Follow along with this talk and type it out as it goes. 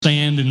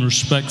in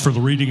respect for the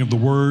reading of the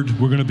word.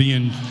 We're going to be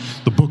in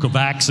the book of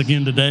Acts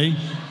again today,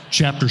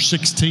 chapter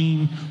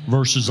 16,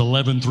 verses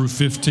 11 through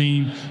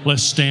 15.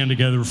 Let's stand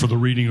together for the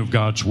reading of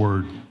God's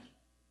word.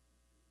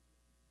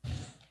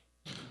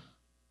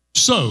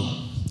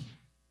 So,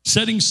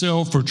 setting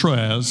sail for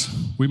Troas,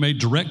 we made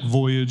direct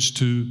voyage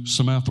to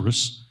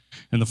Samothrace,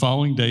 and the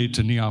following day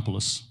to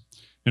Neapolis,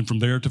 and from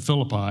there to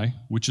Philippi,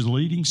 which is a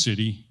leading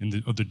city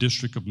of the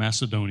district of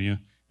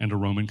Macedonia and a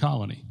Roman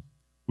colony.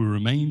 We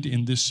remained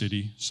in this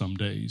city some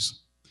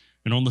days.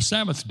 And on the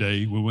Sabbath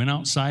day, we went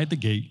outside the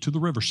gate to the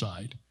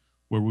riverside,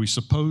 where we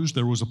supposed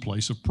there was a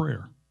place of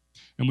prayer.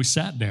 And we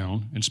sat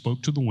down and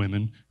spoke to the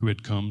women who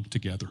had come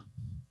together.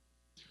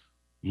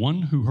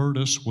 One who heard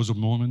us was a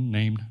woman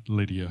named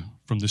Lydia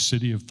from the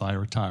city of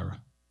Thyatira,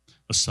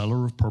 a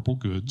seller of purple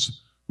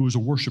goods, who was a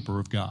worshiper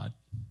of God.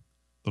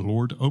 The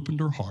Lord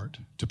opened her heart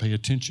to pay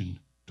attention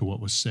to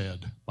what was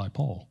said by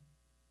Paul.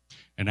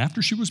 And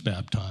after she was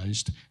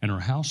baptized, and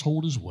her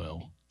household as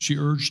well, she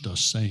urged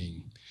us,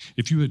 saying,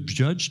 "If you had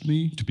judged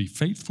me to be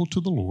faithful to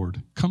the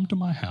Lord, come to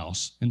my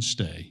house and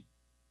stay."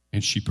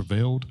 And she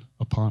prevailed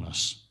upon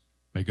us.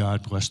 May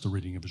God bless the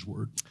reading of his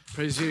word.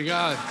 Praise be to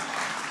God.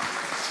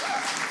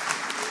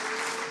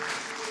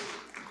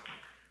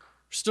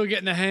 We're still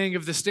getting the hang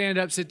of the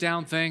stand-up,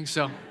 sit-down thing,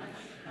 so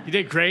you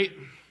did great.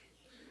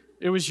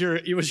 It was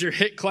your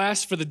hit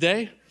class for the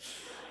day.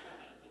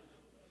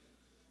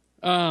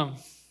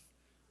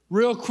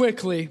 Real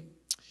quickly,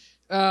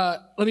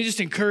 let me just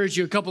encourage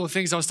you a couple of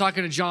things. I was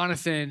talking to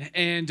Jonathan,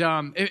 and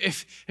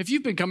if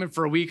you've been coming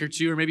for a week or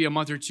two, or maybe a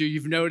month or two,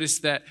 you've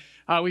noticed that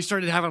we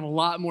started having a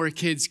lot more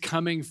kids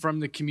coming from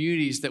the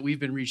communities that we've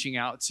been reaching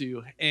out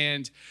to.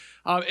 And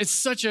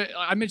it's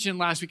I mentioned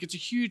last week, it's a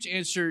huge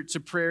answer to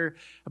prayer.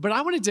 But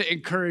I wanted to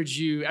encourage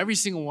you, every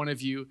single one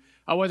of you,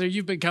 whether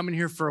you've been coming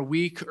here for a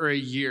week or a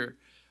year,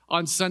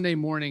 on Sunday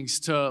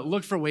mornings, to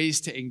look for ways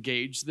to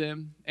engage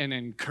them and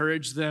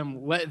encourage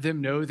them, let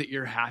them know that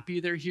you're happy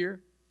they're here,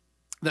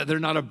 that they're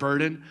not a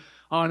burden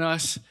on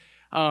us,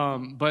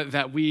 but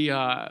that we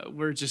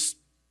just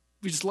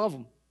love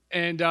them.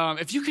 And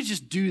if you could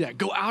just do that,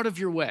 go out of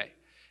your way.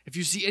 If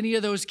you see any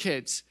of those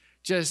kids,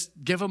 just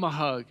give them a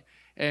hug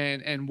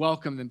and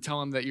welcome them.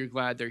 Tell them that you're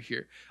glad they're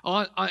here.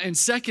 And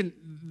second,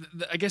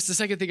 I guess the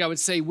second thing I would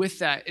say with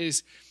that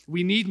is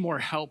we need more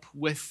help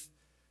with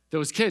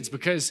those kids,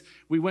 because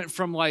we went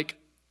from like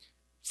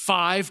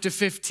 5 to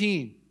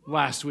 15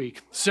 last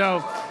week.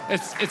 So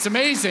it's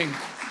amazing,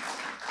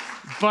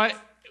 but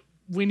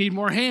we need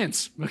more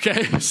hands,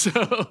 okay?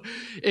 So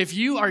if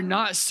you are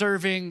not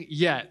serving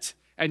yet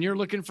and you're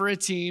looking for a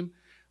team,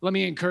 let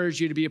me encourage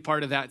you to be a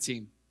part of that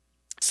team.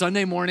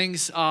 Sunday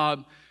mornings,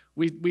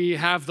 we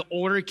have the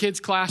older kids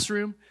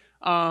classroom,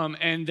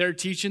 and they're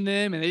teaching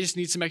them, and they just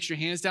need some extra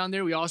hands down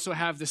there. We also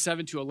have the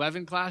 7 to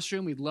 11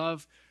 classroom. We'd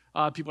love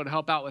people to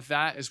help out with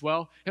that as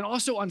well. And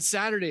also on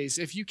Saturdays,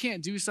 if you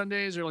can't do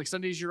Sundays, or like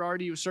Sundays you're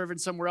already serving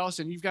somewhere else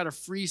and you've got a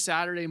free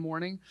Saturday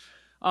morning,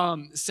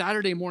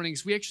 Saturday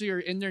mornings, we actually are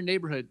in their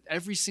neighborhood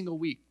every single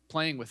week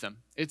playing with them.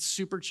 It's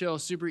super chill,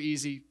 super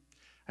easy.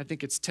 I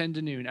think it's 10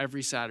 to noon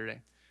every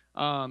Saturday.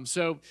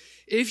 So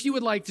if you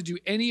would like to do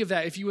any of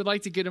that, if you would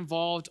like to get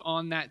involved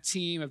on that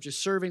team of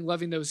just serving,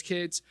 loving those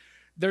kids,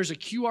 there's a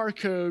QR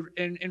code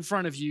in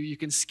front of you. You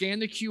can scan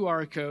the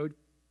QR code.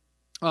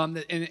 And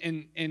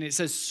it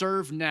says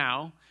serve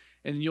now,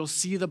 and you'll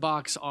see the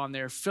box on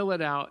there. Fill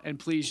it out, and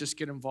please just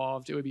get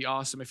involved. It would be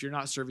awesome if you're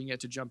not serving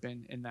yet to jump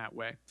in that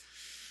way.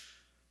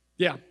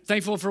 Yeah,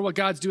 thankful for what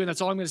God's doing.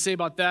 That's all I'm going to say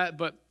about that.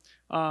 But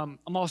I'm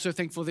also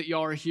thankful that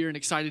y'all are here and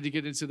excited to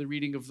get into the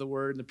reading of the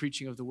word and the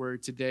preaching of the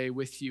word today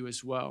with you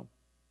as well.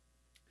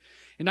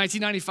 In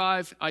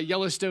 1995,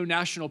 Yellowstone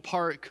National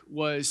Park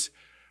was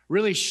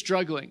really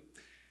struggling.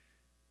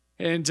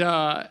 And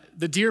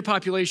the deer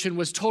population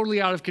was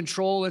totally out of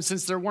control. And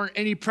since there weren't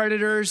any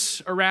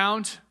predators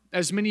around,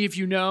 as many of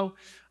you know,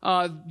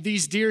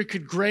 these deer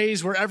could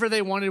graze wherever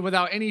they wanted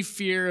without any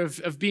fear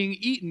of being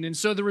eaten. And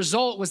so the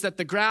result was that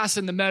the grass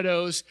in the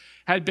meadows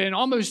had been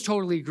almost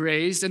totally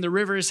grazed, and the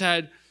rivers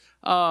had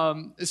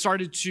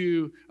started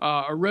to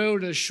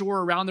erode. The shore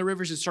around the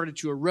rivers had started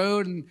to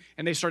erode,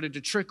 and they started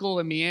to trickle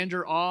and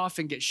meander off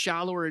and get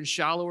shallower and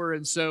shallower.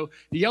 And so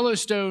the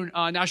Yellowstone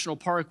National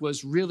Park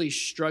was really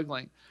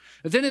struggling.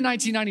 But then in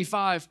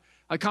 1995,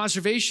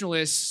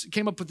 conservationists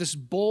came up with this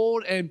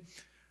bold and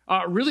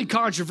really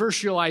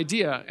controversial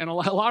idea. And a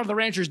lot of the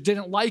ranchers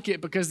didn't like it,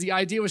 because the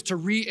idea was to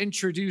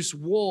reintroduce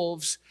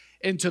wolves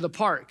into the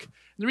park. And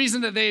the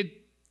reason that they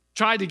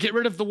tried to get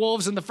rid of the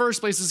wolves in the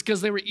first place is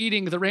because they were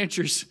eating the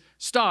ranchers'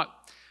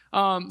 stock.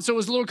 So it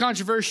was a little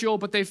controversial,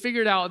 but they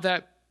figured out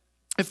that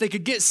if they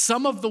could get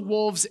some of the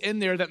wolves in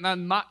there,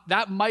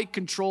 that might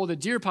control the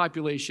deer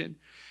population.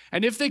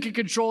 And if they could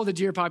control the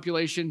deer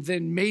population,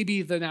 then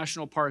maybe the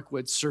national park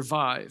would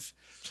survive.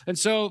 And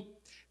so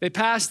they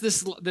passed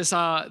this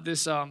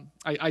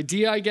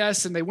idea, I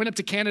guess, and they went up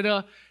to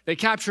Canada. They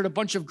captured a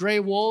bunch of gray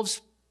wolves.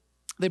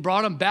 They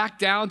brought them back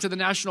down to the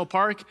national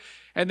park,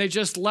 and they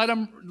just let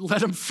them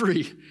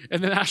free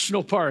in the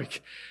national park.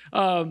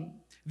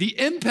 The The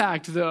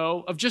impact,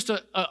 though, of just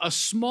a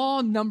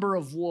small number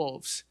of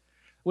wolves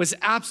was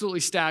absolutely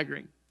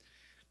staggering.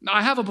 Now,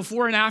 I have a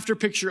before and after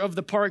picture of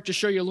the park to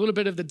show you a little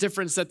bit of the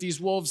difference that these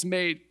wolves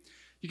made.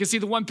 You can see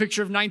the one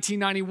picture of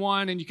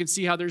 1991, and you can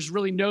see how there's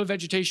really no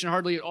vegetation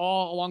hardly at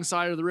all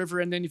alongside of the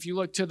river. And then if you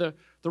look to the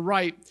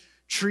right,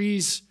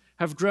 trees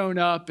have grown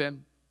up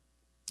and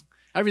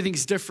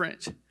everything's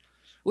different.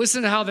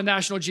 Listen to how the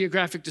National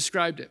Geographic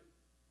described it.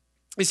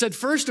 They said,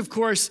 first, of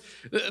course,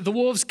 the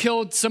wolves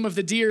killed some of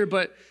the deer,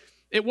 but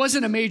it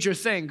wasn't a major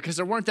thing because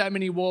there weren't that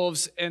many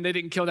wolves and they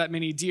didn't kill that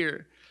many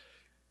deer.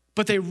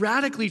 But they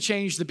radically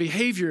changed the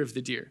behavior of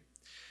the deer.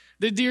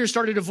 The deer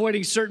started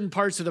avoiding certain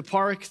parts of the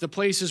park, the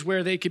places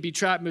where they could be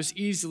trapped most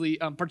easily,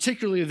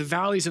 particularly the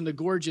valleys and the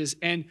gorges,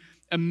 and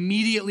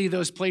immediately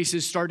those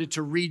places started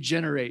to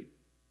regenerate.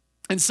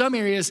 In some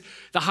areas,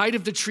 the height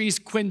of the trees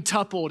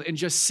quintupled in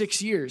just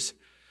 6 years.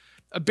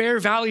 Bare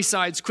valley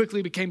sides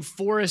quickly became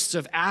forests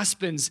of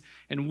aspens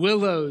and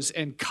willows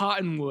and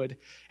cottonwood.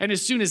 And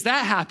as soon as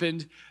that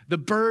happened, the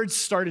birds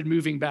started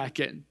moving back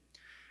in.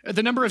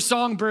 The number of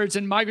songbirds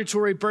and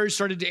migratory birds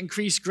started to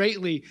increase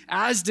greatly,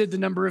 as did the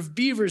number of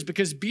beavers,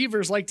 because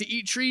beavers like to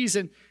eat trees,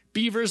 and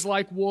beavers,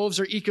 like wolves,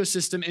 are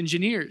ecosystem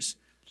engineers.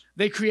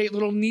 They create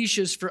little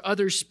niches for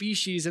other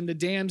species, and the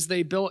dams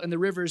they built in the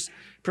rivers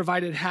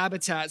provided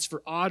habitats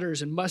for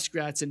otters and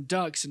muskrats and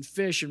ducks and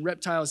fish and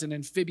reptiles and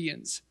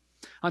amphibians.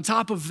 On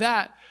top of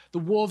that, the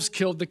wolves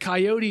killed the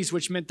coyotes,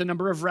 which meant the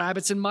number of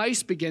rabbits and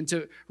mice began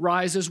to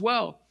rise as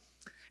well.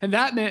 And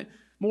that meant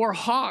more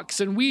hawks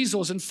and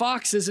weasels and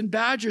foxes and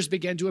badgers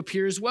began to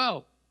appear as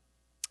well.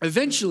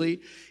 Eventually,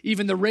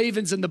 even the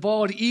ravens and the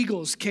bald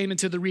eagles came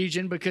into the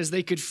region because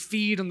they could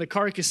feed on the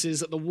carcasses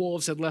that the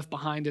wolves had left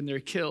behind in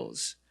their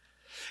kills.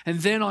 And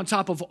then on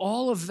top of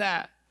all of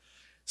that,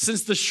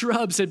 since the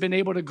shrubs had been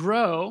able to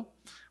grow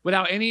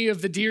without any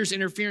of the deer's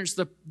interference,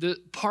 the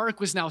park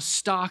was now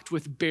stocked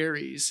with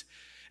berries.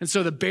 And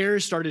so the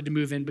bears started to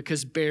move in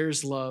because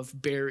bears love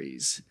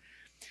berries.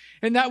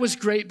 And that was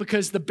great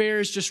because the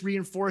bears just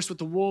reinforced what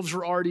the wolves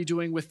were already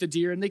doing with the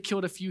deer, and they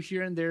killed a few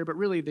here and there, but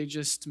really they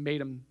just made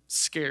them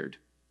scared.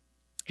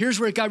 Here's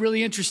where it got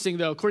really interesting,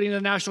 though. According to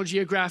the National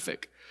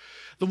Geographic,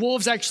 the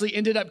wolves actually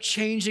ended up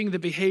changing the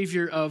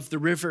behavior of the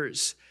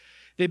rivers.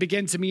 They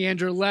began to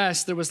meander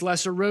less. There was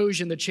less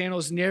erosion. The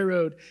channels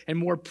narrowed and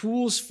more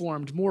pools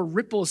formed, more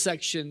ripple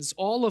sections,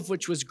 all of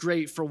which was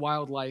great for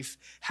wildlife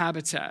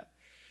habitat.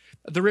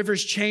 The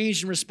rivers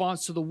changed in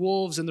response to the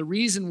wolves, and the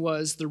reason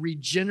was the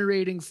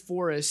regenerating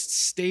forests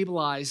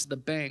stabilized the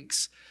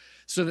banks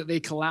so that they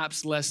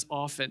collapsed less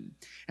often,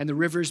 and the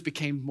rivers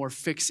became more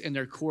fixed in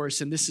their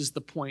course. And this is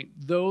the point.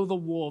 Though the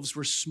wolves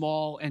were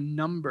small in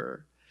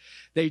number,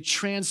 they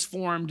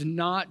transformed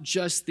not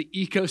just the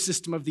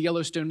ecosystem of the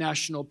Yellowstone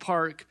National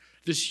Park,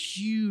 this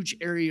huge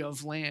area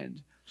of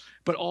land,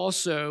 but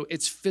also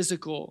its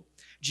physical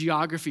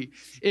geography.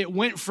 It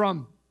went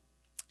from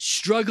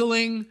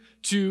struggling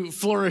to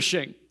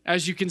flourishing,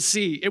 as you can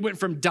see. It went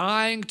from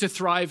dying to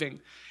thriving,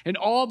 and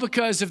all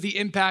because of the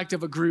impact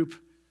of a group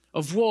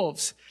of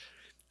wolves.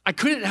 I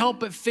couldn't help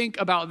but think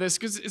about this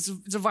because it's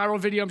a viral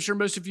video. I'm sure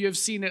most of you have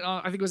seen it.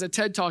 I think it was a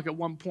TED Talk at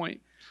one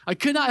point. I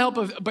could not help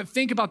but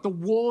think about the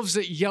wolves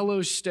at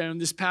Yellowstone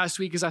this past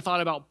week as I thought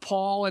about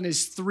Paul and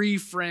his 3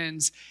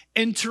 friends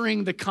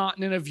entering the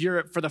continent of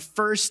Europe for the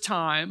first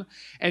time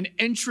and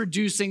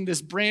introducing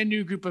this brand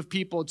new group of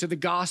people to the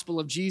gospel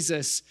of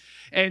Jesus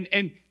and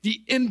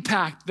the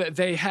impact that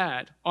they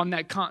had on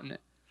that continent.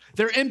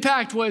 Their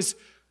impact was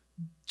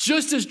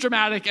just as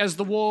dramatic as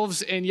the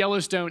wolves in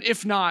Yellowstone,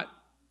 if not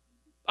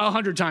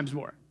 100 times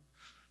more.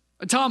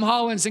 Tom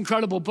Holland's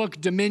incredible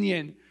book,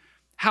 Dominion,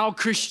 How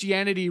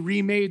Christianity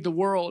Remade the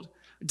World,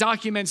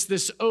 documents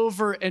this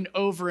over and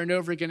over and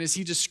over again as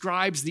he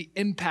describes the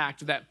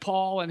impact that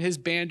Paul and his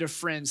band of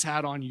friends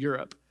had on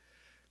Europe.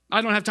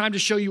 I don't have time to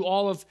show you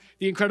all of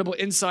the incredible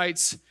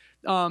insights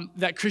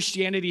that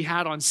Christianity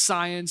had on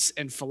science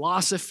and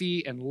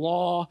philosophy and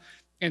law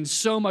and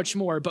so much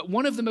more. But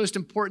one of the most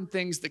important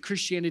things that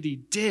Christianity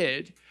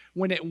did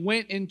when it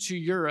went into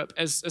Europe,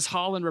 as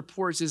Holland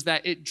reports, is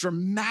that it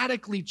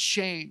dramatically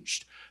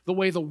changed the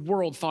way the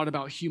world thought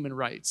about human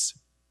rights.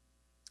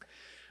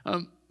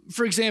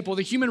 For example,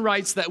 the human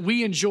rights that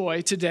we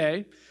enjoy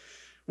today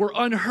were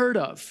unheard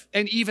of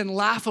and even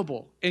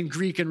laughable in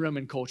Greek and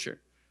Roman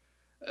culture.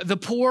 The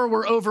poor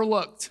were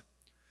overlooked.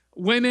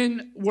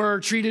 Women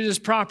were treated as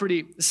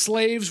property.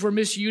 Slaves were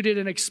misused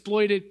and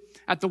exploited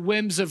at the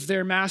whims of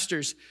their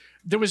masters.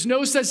 There was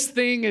no such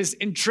thing as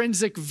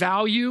intrinsic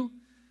value.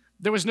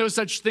 There was no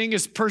such thing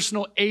as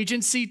personal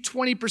agency.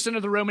 20%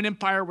 of the Roman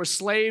Empire were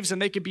slaves,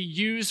 and they could be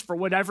used for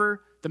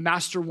whatever the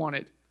master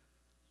wanted.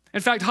 In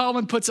fact,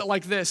 Holland puts it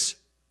like this: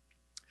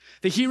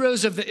 the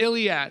heroes of the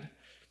Iliad,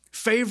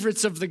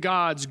 favorites of the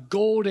gods,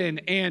 golden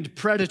and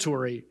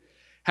predatory,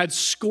 had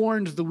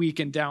scorned the weak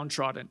and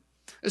downtrodden.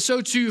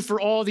 So too,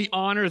 for all the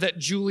honor that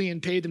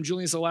Julian paid them,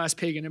 Julian's the last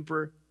pagan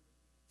emperor,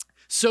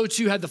 so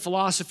too had the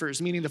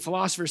philosophers, meaning the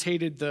philosophers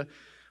hated the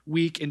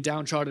weak and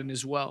downtrodden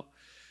as well.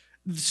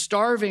 The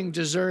starving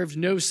deserved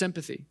no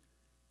sympathy.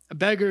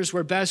 Beggars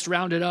were best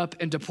rounded up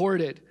and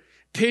deported.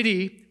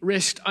 Pity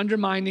risked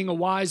undermining a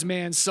wise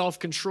man's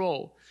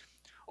self-control.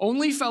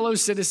 Only fellow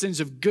citizens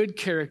of good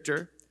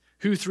character,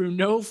 who through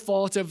no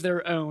fault of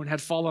their own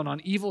had fallen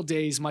on evil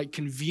days, might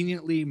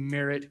conveniently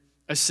merit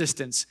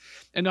assistance.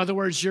 In other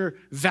words, your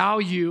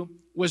value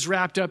was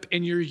wrapped up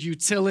in your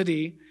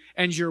utility,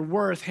 and your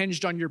worth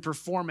hinged on your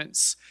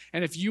performance.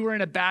 And if you were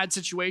in a bad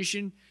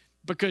situation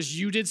because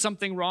you did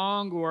something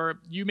wrong, or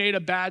you made a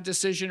bad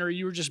decision, or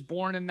you were just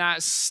born in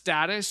that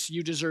status,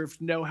 you deserved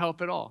no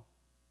help at all.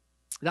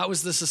 That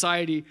was the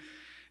society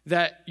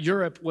that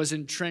Europe was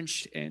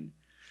entrenched in.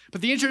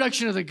 But the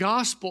introduction of the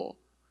gospel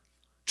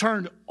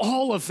turned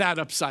all of that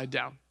upside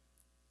down.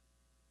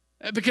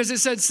 Because it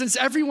said, since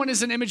everyone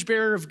is an image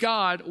bearer of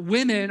God,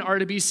 women are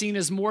to be seen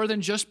as more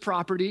than just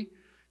property,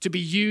 to be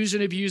used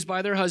and abused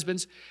by their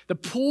husbands. The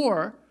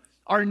poor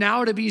are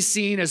now to be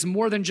seen as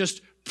more than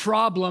just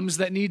problems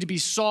that need to be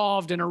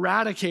solved and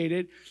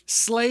eradicated.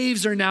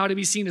 Slaves are now to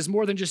be seen as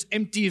more than just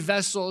empty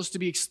vessels to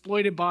be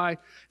exploited by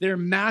their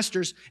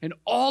masters. And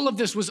all of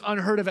this was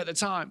unheard of at the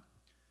time.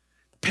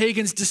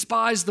 Pagans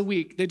despised the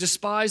weak. They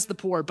despised the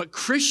poor. But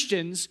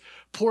Christians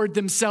poured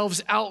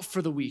themselves out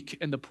for the weak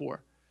and the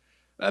poor.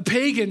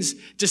 Pagans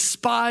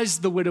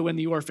despised the widow and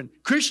the orphan.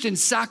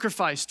 Christians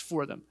sacrificed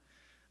for them.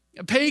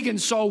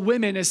 Pagans saw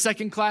women as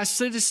second-class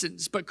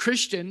citizens, but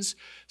Christians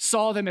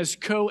saw them as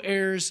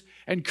co-heirs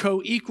and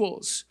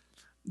co-equals.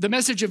 The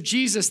message of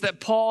Jesus that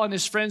Paul and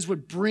his friends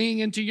would bring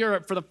into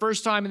Europe for the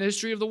first time in the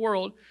history of the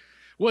world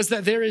was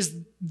that there is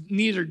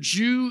neither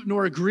Jew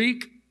nor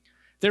Greek,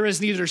 there is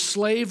neither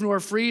slave nor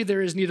free,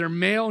 there is neither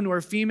male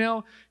nor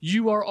female.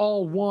 You are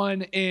all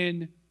one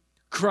in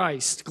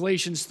Christ.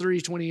 Galatians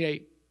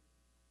 3:28.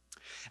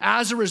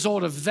 As a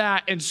result of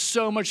that, and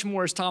so much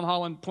more, as Tom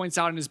Holland points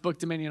out in his book,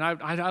 Dominion,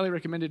 I'd highly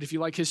recommend it if you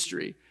like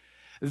history,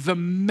 the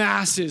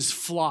masses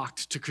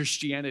flocked to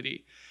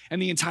Christianity,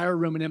 and the entire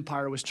Roman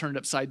Empire was turned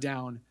upside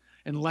down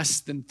in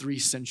less than 3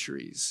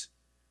 centuries.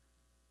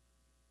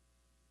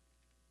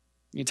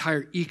 The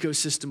entire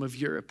ecosystem of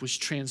Europe was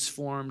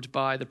transformed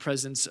by the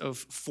presence of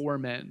 4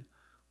 men,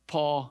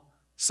 Paul,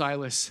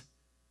 Silas,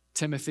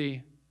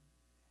 Timothy,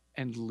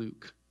 and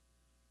Luke.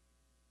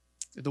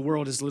 The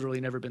world has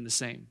literally never been the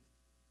same.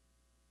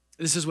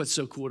 This is what's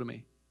so cool to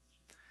me.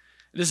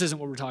 This isn't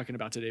what we're talking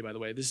about today, by the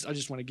way. I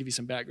just want to give you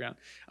some background.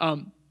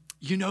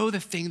 You know the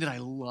thing that I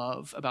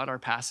love about our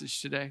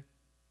passage today?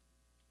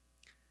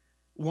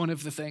 One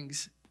of the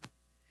things.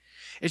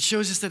 It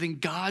shows us that in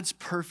God's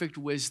perfect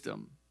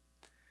wisdom,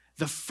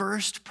 the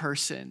first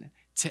person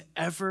to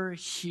ever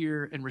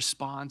hear and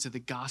respond to the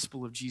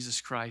gospel of Jesus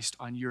Christ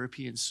on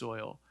European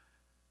soil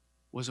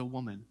was a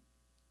woman.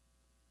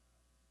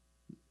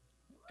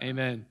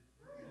 Amen.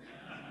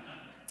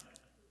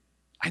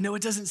 I know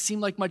it doesn't seem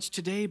like much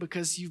today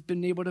because you've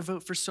been able to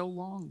vote for so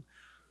long.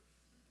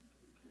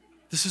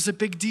 This was a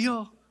big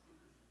deal.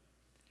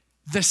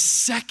 The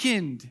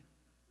second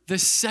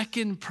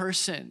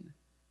person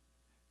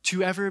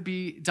to ever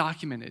be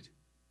documented,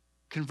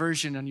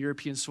 conversion on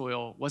European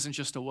soil, wasn't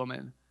just a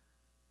woman.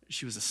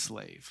 She was a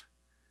slave.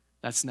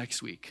 That's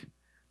next week.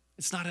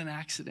 It's not an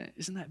accident.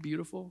 Isn't that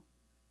beautiful?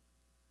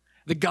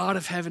 The God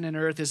of heaven and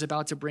earth is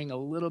about to bring a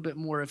little bit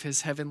more of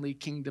his heavenly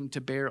kingdom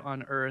to bear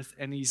on earth,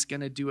 and he's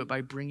going to do it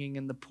by bringing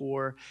in the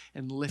poor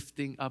and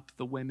lifting up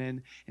the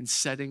women and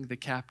setting the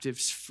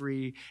captives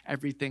free.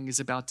 Everything is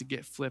about to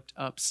get flipped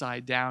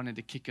upside down, and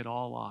to kick it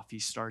all off, he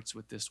starts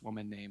with this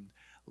woman named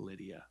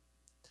Lydia.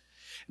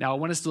 Now, I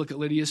want us to look at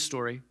Lydia's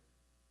story,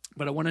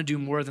 but I want to do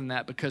more than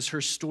that because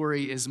her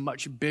story is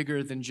much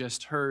bigger than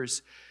just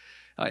hers.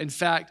 In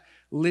fact,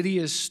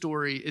 Lydia's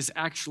story is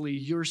actually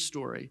your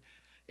story.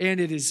 And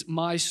it is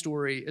my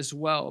story as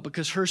well,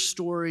 because her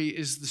story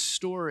is the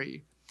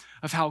story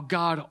of how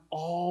God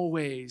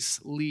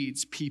always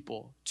leads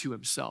people to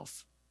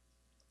himself.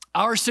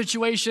 Our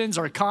situations,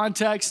 our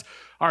contexts,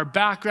 our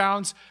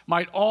backgrounds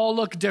might all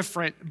look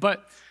different,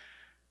 but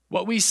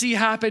what we see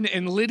happen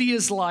in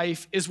Lydia's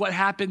life is what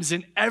happens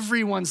in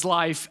everyone's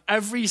life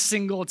every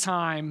single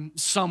time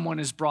someone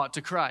is brought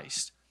to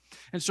Christ.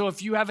 And so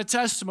if you have a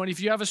testimony, if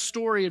you have a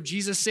story of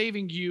Jesus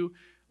saving you,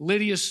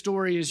 Lydia's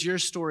story is your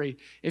story.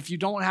 If you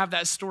don't have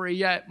that story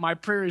yet, my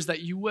prayer is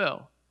that you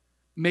will,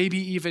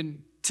 maybe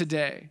even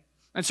today.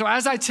 And so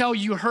as I tell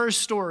you her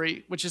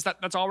story, which is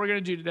that's all we're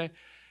going to do today,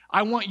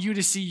 I want you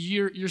to see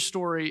your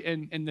story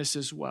in this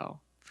as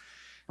well.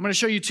 I'm going to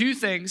show you 2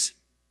 things,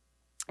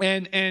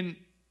 and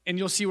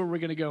you'll see where we're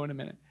going to go in a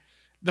minute.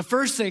 The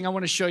first thing I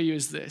want to show you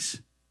is this.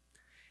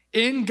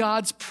 In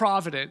God's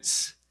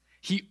providence,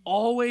 he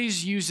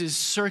always uses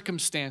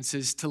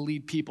circumstances to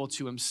lead people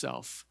to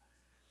himself.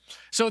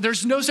 So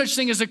there's no such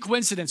thing as a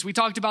coincidence. We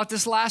talked about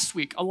this last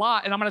week a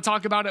lot, and I'm going to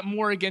talk about it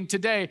more again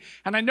today.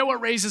 And I know it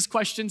raises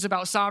questions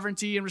about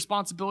sovereignty and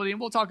responsibility, and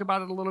we'll talk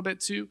about it a little bit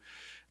too,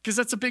 because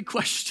that's a big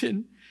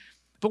question.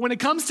 But when it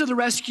comes to the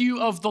rescue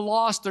of the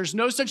lost, there's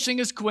no such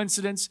thing as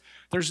coincidence.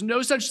 There's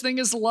no such thing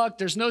as luck.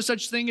 There's no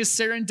such thing as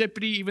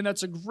serendipity, even though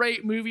it's a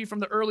great movie from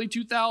the early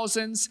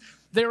 2000s.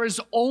 There is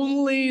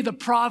only the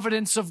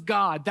providence of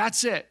God.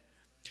 That's it.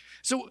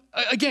 So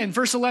again,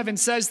 verse 11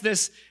 says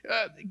this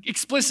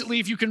explicitly,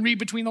 if you can read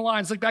between the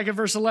lines. Look back at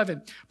verse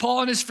 11.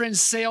 Paul and his friends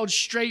sailed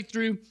straight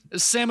through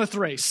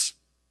Samothrace.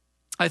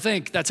 I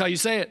think that's how you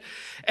say it.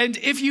 And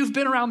if you've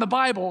been around the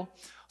Bible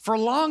for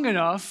long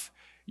enough,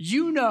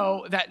 you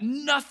know that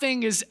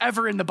nothing is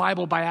ever in the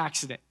Bible by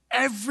accident.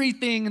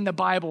 Everything in the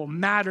Bible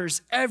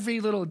matters. Every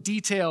little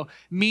detail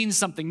means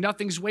something.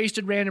 Nothing's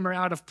wasted, random, or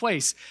out of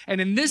place. And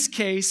in this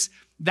case,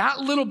 that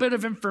little bit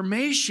of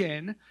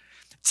information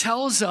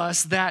tells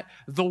us that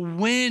the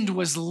wind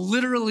was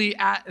literally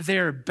at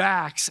their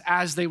backs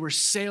as they were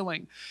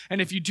sailing.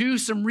 And if you do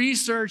some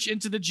research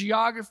into the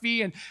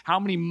geography and how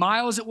many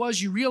miles it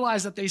was, you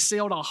realize that they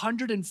sailed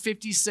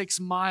 156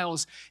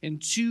 miles in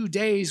 2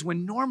 days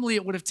when normally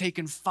it would have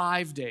taken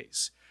 5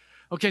 days.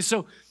 Okay,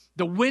 so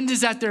the wind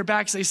is at their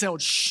backs. They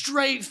sailed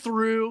straight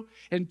through.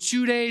 In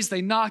 2 days,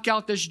 they knock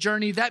out this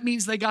journey. That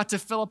means they got to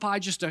Philippi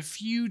just a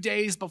few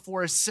days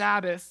before a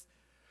Sabbath.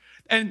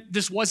 And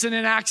this wasn't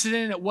an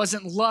accident. It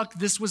wasn't luck.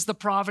 This was the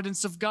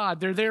providence of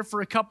God. They're there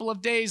for a couple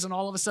of days, and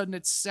all of a sudden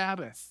it's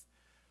Sabbath.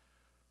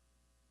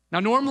 Now,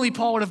 normally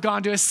Paul would have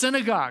gone to a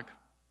synagogue,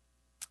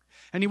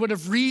 and he would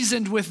have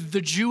reasoned with the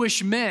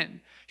Jewish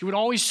men. He would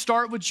always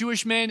start with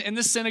Jewish men in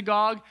the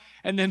synagogue,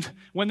 and then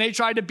when they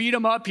tried to beat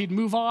him up, he'd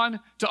move on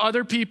to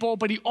other people,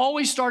 but he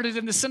always started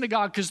in the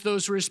synagogue because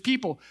those were his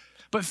people.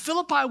 But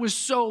Philippi was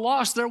so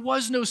lost, there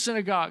was no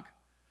synagogue.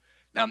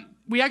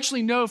 We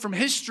actually know from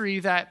history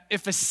that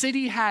if a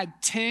city had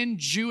 10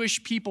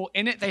 Jewish people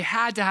in it, they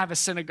had to have a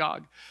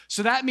synagogue.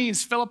 So that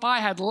means Philippi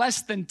had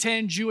less than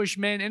 10 Jewish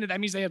men in it.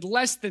 That means they had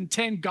less than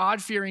 10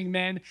 God-fearing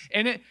men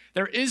in it.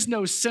 There is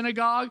no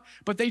synagogue,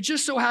 but they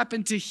just so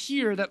happened to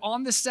hear that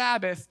on the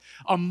Sabbath,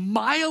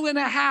 1.5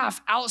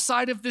 miles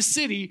outside of the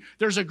city,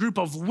 there's a group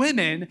of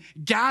women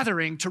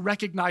gathering to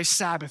recognize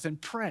Sabbath and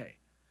pray.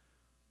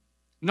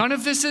 None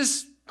of this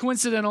is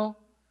coincidental.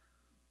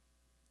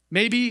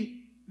 Maybe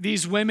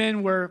these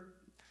women were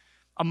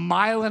 1.5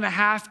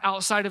 miles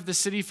outside of the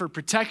city for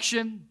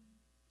protection.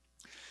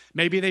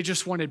 Maybe they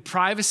just wanted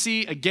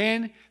privacy.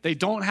 Again, they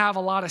don't have a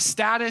lot of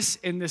status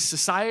in this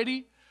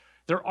society.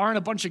 There aren't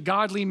a bunch of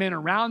godly men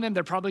around them.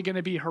 They're probably going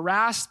to be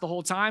harassed the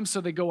whole time, so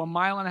they go 1.5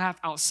 miles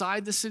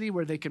outside the city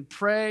where they can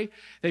pray.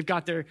 They've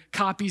got their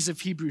copies of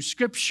Hebrew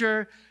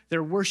scripture.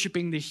 They're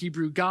worshiping the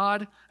Hebrew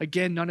God.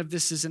 Again, none of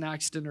this is an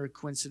accident or a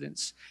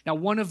coincidence. Now,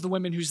 one of the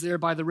women who's there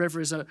by the river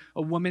is a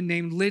woman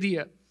named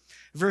Lydia.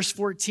 Verse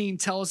 14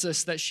 tells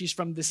us that she's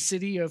from the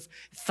city of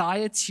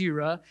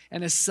Thyatira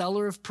and a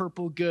seller of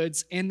purple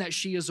goods, and that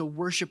she is a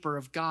worshiper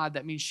of God.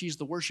 That means she's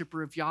the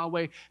worshiper of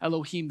Yahweh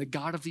Elohim, the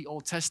God of the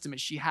Old Testament.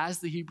 She has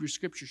the Hebrew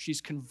scripture.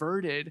 She's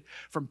converted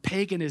from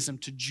paganism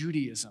to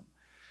Judaism.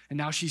 And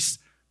now she's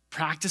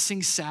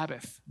practicing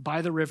Sabbath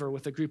by the river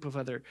with a group of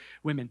other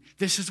women.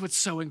 This is what's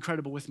so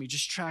incredible with me.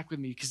 Just track with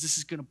me because this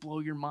is going to blow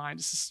your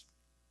mind.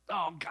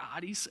 Oh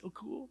God, he's so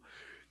cool.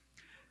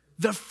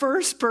 The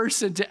first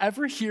person to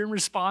ever hear and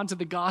respond to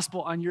the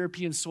gospel on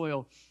European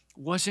soil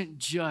wasn't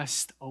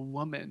just a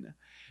woman.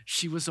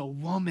 She was a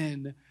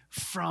woman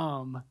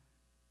from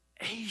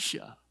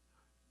Asia.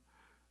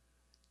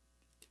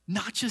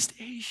 Not just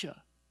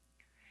Asia.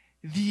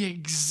 The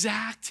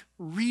exact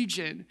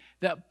region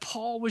that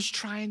Paul was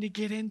trying to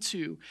get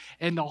into.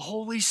 And the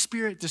Holy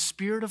Spirit, the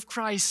Spirit of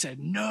Christ said,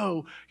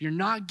 no, you're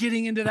not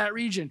getting into that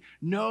region.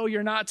 No,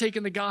 you're not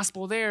taking the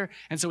gospel there.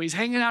 And so he's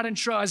hanging out in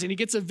Troas and he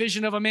gets a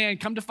vision of a man.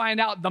 Come to find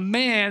out, the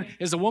man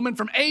is a woman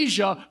from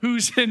Asia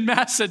who's in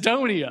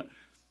Macedonia.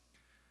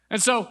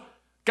 And so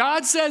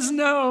God says,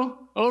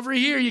 no, over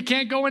here, you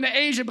can't go into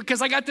Asia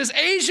because I got this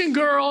Asian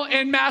girl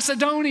in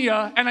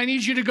Macedonia and I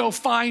need you to go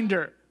find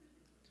her.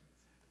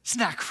 Isn't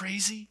that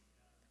crazy?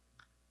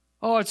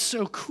 Oh, it's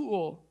so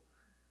cool.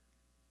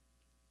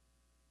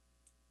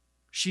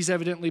 She's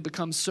evidently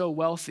become so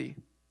wealthy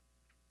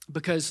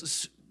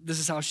because this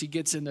is how she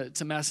gets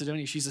into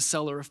Macedonia. She's a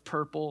seller of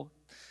purple.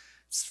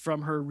 It's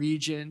from her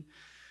region.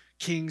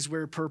 Kings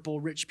wear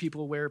purple, rich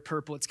people wear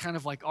purple. It's kind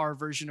of like our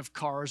version of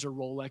cars or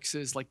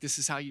Rolexes. Like this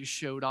is how you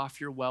showed off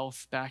your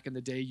wealth back in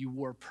the day. You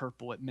wore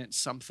purple. It meant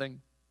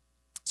something.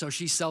 So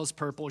she sells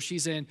purple.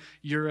 She's in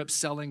Europe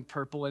selling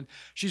purple, and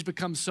she's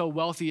become so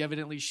wealthy,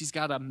 evidently, she's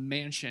got a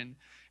mansion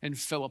in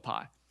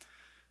Philippi.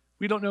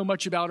 We don't know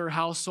much about her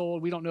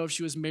household. We don't know if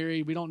she was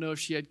married. We don't know if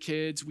she had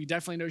kids. We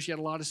definitely know she had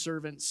a lot of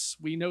servants.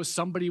 We know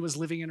somebody was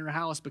living in her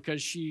house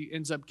because she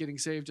ends up getting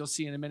saved. You'll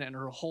see in a minute, and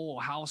her whole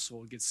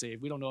household gets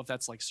saved. We don't know if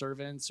that's like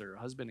servants or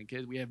husband and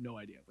kids. We have no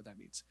idea what that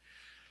means.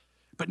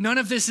 But none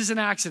of this is an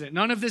accident.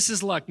 None of this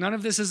is luck. None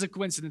of this is a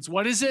coincidence.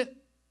 What is it?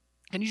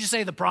 Can you just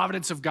say the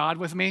providence of God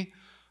with me?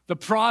 The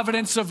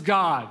providence of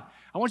God.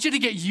 I want you to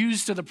get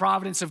used to the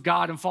providence of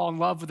God and fall in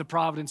love with the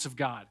providence of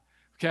God,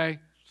 okay?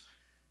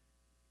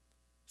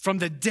 From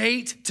the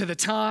date to the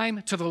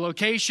time, to the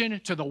location,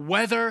 to the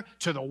weather,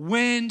 to the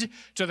wind,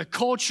 to the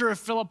culture of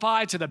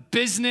Philippi, to the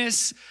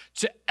business,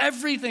 to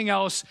everything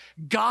else,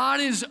 God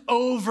is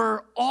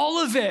over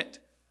all of it.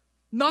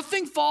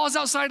 Nothing falls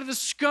outside of the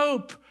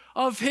scope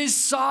of his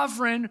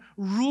sovereign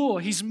rule.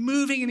 He's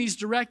moving and he's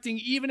directing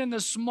even in the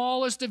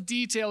smallest of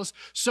details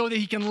so that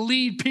he can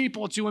lead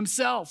people to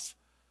himself.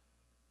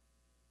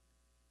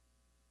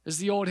 As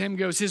the old hymn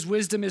goes, his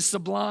wisdom is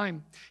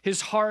sublime,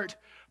 his heart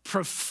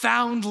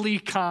profoundly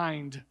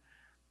kind.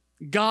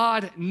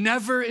 God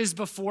never is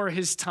before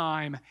his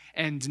time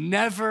and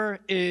never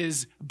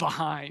is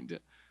behind.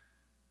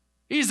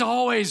 He's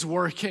always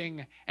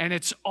working and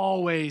it's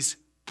always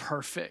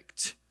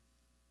perfect.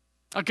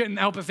 I couldn't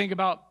help but think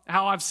about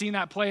how I've seen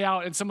that play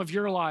out in some of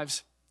your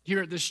lives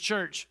here at this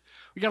church.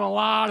 We got a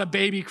lot of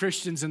baby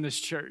Christians in this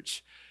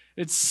church.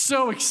 It's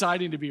so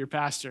exciting to be your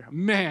pastor.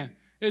 Man,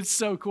 it's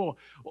so cool.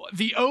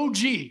 The OG,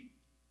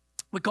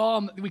 we call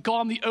him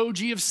the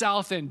OG of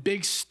South End,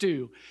 Big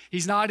Stu.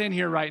 He's not in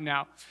here right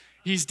now.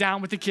 He's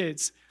down with the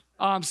kids,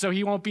 so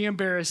he won't be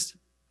embarrassed.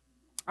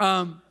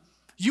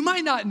 You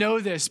might not know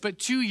this, but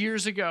 2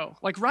 years ago,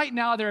 like right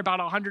now, there are about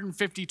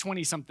 150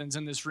 20-somethings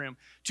in this room.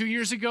 2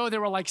 years ago,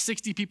 there were like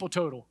 60 people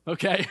total,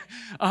 okay?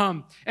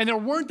 And there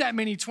weren't that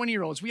many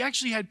 20-year-olds. We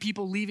actually had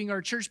people leaving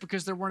our church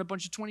because there weren't a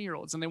bunch of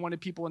 20-year-olds, and they wanted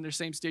people in their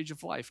same stage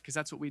of life, because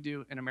that's what we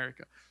do in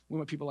America. We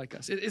want people like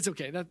us. It's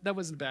okay. That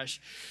wasn't a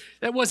bash.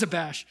 That was a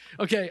bash.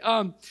 Okay,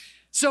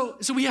 so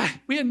we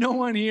had no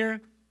one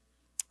here.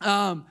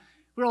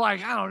 We were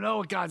like, I don't know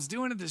what God's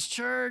doing at this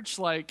church.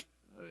 Like,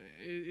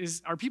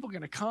 are people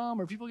going to come?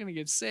 Are people going to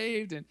get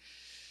saved? And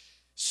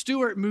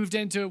Stuart moved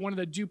into one of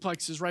the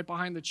duplexes right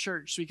behind the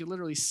church so he could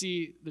literally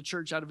see the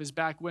church out of his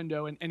back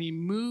window. And he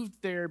moved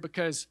there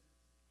because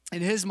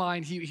in his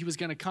mind, he was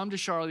going to come to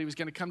Charlotte, he was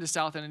going to come to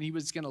South End, and he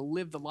was going to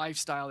live the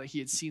lifestyle that he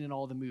had seen in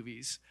all the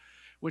movies,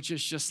 which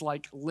is just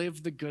like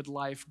live the good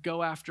life,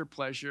 go after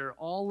pleasure,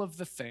 all of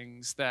the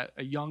things that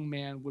a young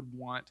man would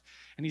want.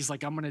 And he's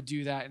like, I'm going to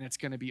do that, and it's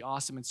going to be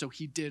awesome. And so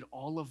he did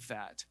all of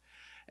that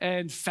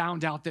and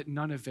found out that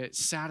none of it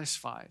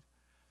satisfied.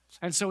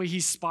 And so he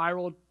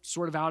spiraled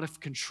sort of out of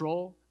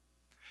control.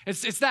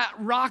 It's that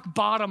rock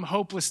bottom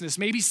hopelessness.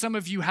 Maybe some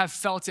of you have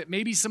felt it.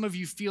 Maybe some of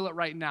you feel it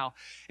right now.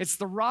 It's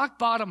the rock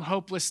bottom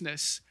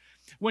hopelessness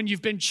when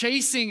you've been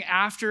chasing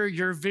after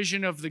your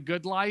vision of the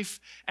good life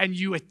and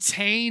you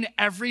attain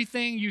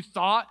everything you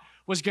thought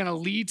was going to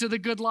lead to the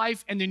good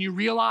life, and then you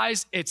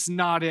realize it's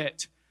not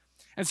it.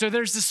 And so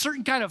there's this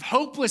certain kind of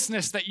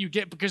hopelessness that you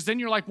get, because then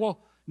you're like,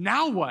 well,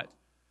 now what?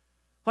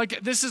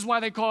 Like, this is why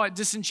they call it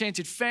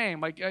disenchanted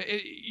fame. Like,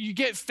 you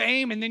get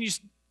fame and then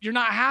you're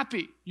not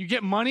happy. You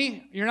get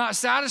money, you're not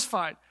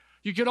satisfied.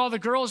 You get all the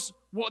girls,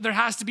 well, there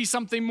has to be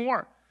something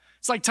more.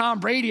 It's like Tom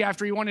Brady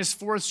after he won his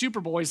 4th Super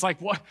Bowl. He's like,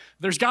 what?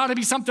 There's got to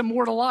be something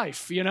more to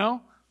life, you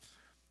know?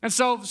 And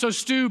so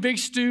Big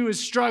Stu is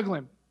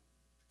struggling.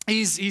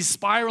 He's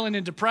spiraling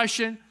in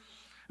depression.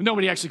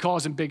 Nobody actually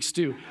calls him Big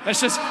Stu.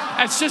 It's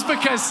just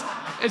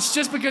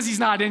because he's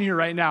not in here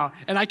right now,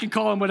 and I can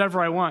call him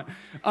whatever I want.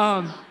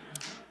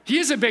 He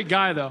is a big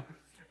guy, though.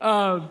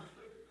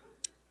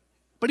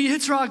 But he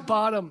hits rock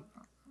bottom,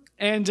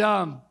 and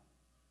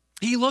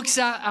he looks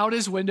out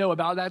his window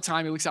about that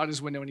time. He looks out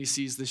his window, and he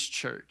sees this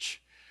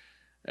church.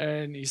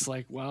 And he's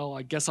like, well,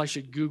 I guess I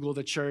should Google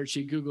the church.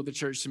 He Googled the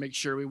church to make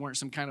sure we weren't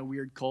some kind of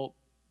weird cult.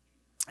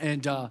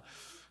 And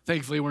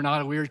thankfully, we're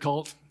not a weird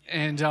cult.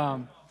 And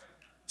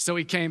so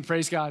he came,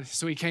 praise God.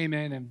 So he came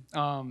in,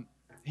 and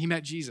he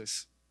met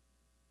Jesus.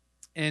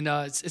 And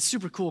it's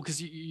super cool because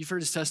you've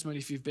heard his testimony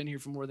if you've been here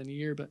for more than a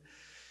year. But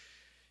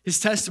his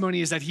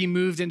testimony is that he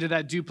moved into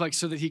that duplex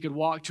so that he could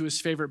walk to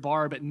his favorite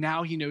bar. But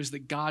now he knows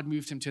that God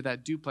moved him to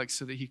that duplex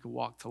so that he could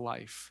walk to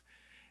life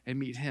and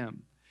meet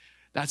him.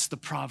 That's the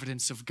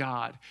providence of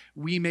God.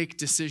 We make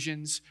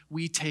decisions.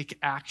 We take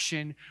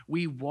action.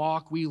 We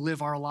walk. We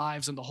live our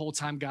lives. And the whole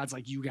time God's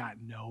like, you got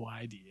no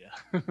idea.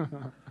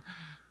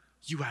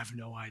 You have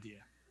no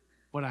idea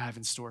what I have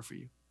in store for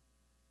you.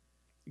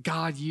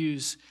 God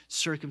used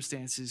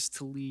circumstances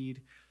to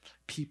lead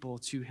people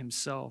to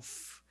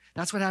himself.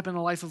 That's what happened in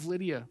the life of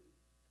Lydia.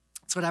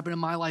 That's what happened in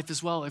my life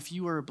as well. If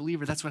you are a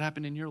believer, that's what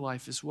happened in your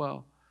life as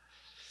well.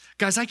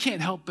 Guys, I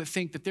can't help but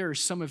think that there are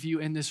some of you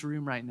in this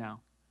room right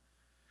now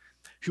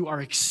who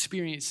are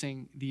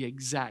experiencing the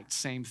exact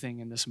same thing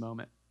in this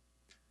moment.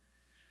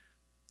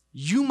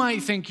 You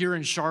might think you're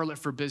in Charlotte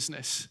for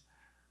business.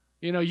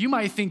 You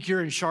might think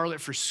you're in Charlotte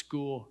for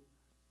school.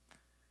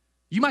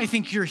 You might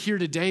think you're here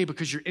today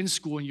because you're in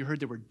school and you heard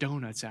there were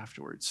donuts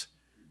afterwards.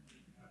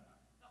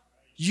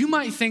 You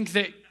might think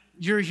that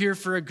you're here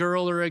for a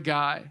girl or a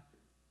guy.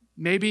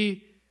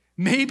 Maybe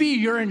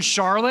you're in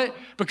Charlotte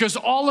because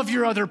all of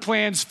your other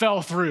plans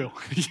fell through.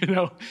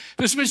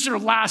 This was your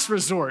last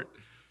resort.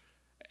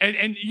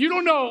 And you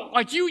don't know,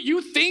 like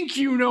you think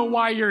you know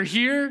why you're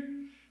here,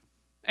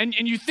 and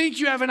you think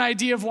you have an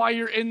idea of why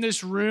you're in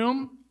this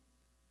room.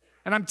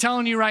 And I'm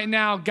telling you right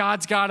now,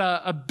 God's got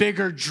a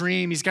bigger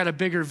dream. He's got a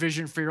bigger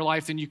vision for your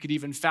life than you could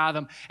even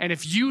fathom. And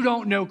if you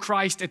don't know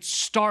Christ, it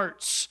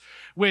starts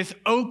with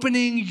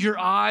opening your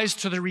eyes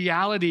to the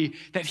reality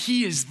that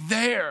he is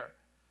there.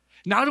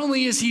 Not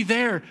only is he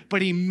there,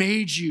 but he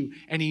made you,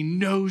 and he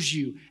knows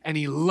you, and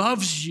he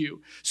loves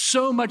you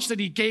so much that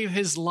he gave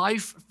his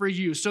life for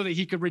you so that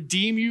he could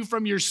redeem you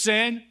from your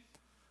sin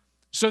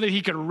so that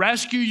he could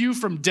rescue you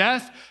from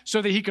death,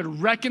 so that he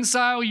could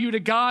reconcile you to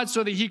God,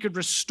 so that he could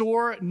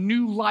restore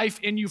new life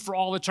in you for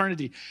all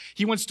eternity.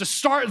 He wants to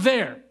start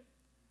there.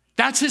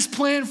 That's his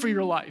plan for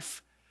your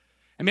life.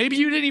 And maybe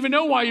you didn't even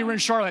know why you were in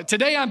Charlotte.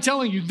 Today, I'm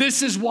telling you,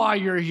 this is why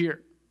you're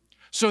here,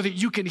 so that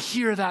you can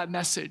hear that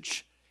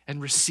message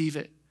and receive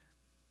it.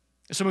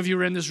 Some of you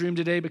are in this room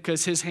today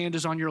because his hand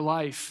is on your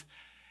life,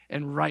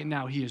 and right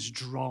now he is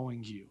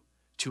drawing you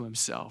to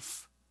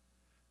himself.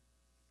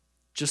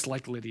 Just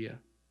like Lydia.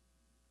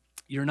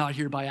 You're not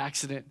here by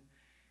accident.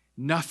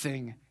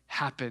 Nothing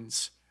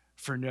happens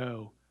for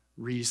no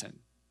reason.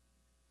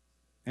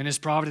 In his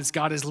providence,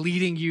 God is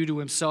leading you to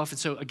himself. And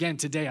so again,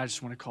 today, I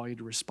just want to call you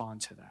to respond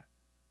to that.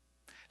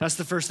 That's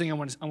the first thing I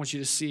want you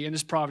to see. In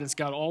his providence,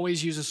 God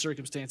always uses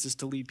circumstances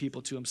to lead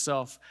people to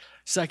himself.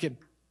 Second,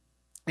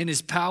 in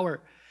his power,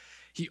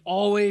 he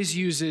always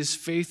uses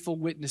faithful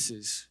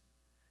witnesses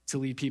to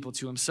lead people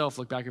to himself.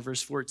 Look back at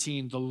verse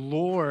 14. The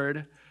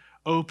Lord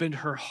opened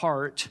her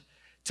heart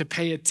to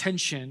pay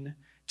attention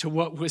to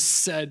what was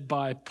said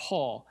by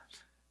Paul.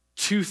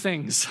 Two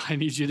things I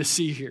need you to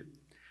see here.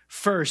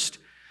 First,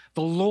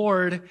 the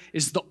Lord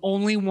is the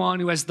only one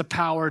who has the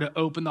power to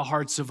open the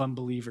hearts of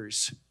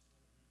unbelievers.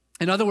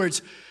 In other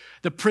words,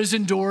 the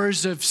prison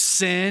doors of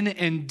sin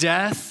and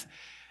death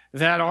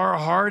that our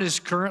heart is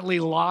currently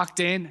locked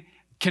in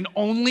can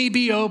only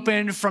be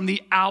opened from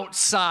the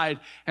outside.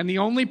 And the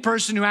only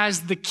person who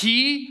has the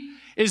key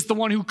is the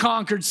one who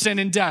conquered sin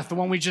and death, the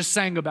one we just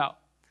sang about.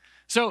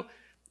 So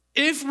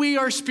if we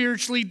are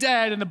spiritually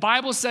dead, and the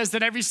Bible says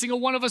that every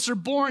single one of us are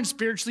born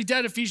spiritually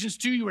dead, Ephesians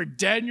 2, you are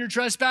dead in your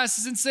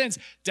trespasses and sins.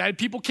 Dead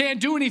people can't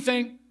do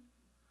anything.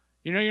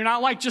 You know, you're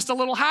not like just a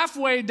little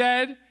halfway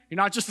dead. You're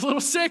not just a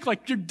little sick,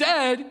 like you're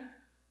dead.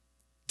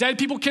 Dead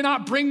people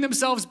cannot bring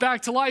themselves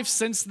back to life.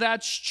 Since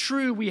that's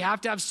true, we have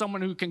to have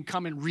someone who can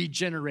come and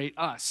regenerate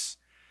us,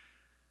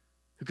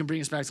 who can bring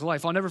us back to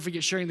life. I'll never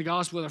forget sharing the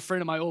gospel with a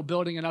friend in my old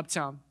building in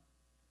Uptown.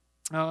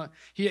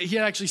 He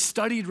had actually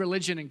studied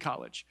religion in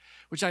college,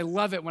 which I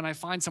love it when I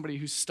find somebody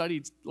who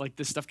studied like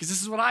this stuff, because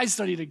this is what I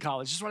studied in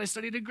college. This is what I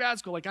studied in grad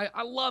school. Like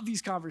I love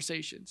these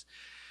conversations.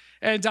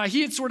 And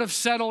he had sort of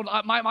settled.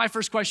 My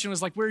first question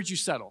was like, where'd you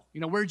settle?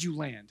 You know, where'd you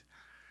land?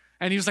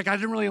 And he was like, I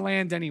didn't really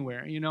land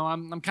anywhere. You know,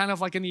 I'm kind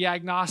of like in the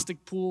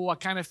agnostic pool. I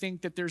kind of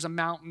think that there's a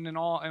mountain and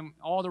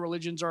all the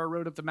religions are a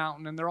road up the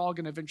mountain, and they're all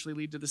going to eventually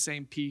lead to the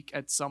same peak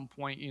at some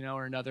point, you know,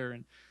 or another.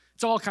 And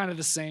it's all kind of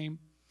the same.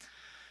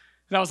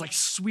 And I was like,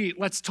 sweet,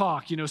 let's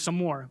talk, you know, some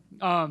more.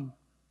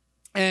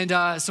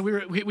 So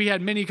we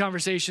had many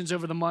conversations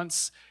over the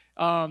months.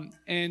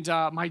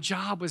 My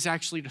job was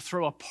actually to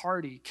throw a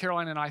party.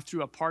 Caroline and I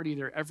threw a party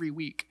there every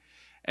week.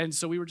 And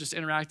so we were just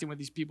interacting with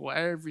these people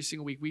every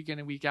single week, week in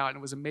and week out. And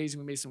it was amazing.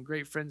 We made some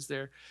great friends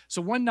there.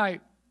 So one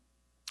night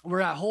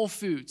we're at Whole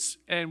Foods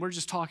and we're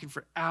just talking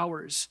for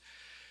hours,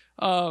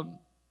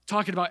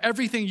 talking about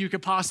everything you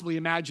could possibly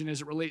imagine as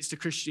it relates to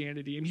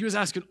Christianity. And he was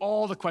asking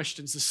all the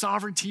questions: the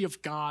sovereignty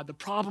of God, the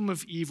problem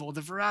of evil,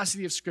 the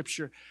veracity of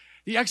Scripture,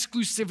 the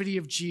exclusivity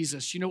of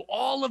Jesus, you know,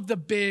 all of the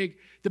big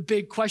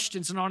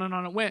questions, and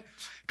on it went.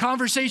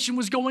 Conversation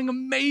was going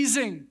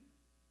amazing.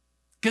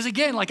 Because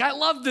again, like, I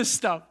love this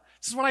stuff.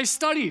 This is what I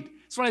studied.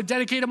 This is what I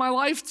dedicated my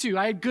life to.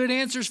 I had good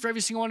answers for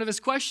every single one of his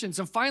questions.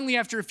 And finally,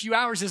 after a few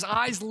hours, his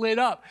eyes lit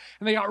up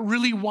and they got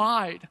really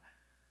wide.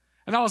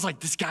 And I was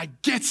like, this guy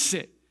gets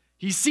it.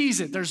 He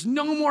sees it. There's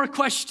no more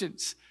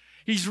questions.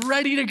 He's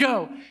ready to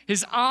go.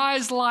 His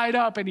eyes light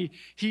up and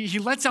he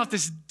lets out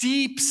this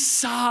deep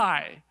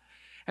sigh.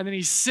 And then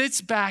he sits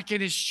back in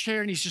his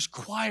chair and he's just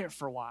quiet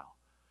for a while.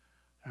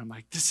 And I'm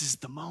like, this is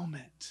the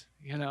moment,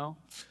 you know?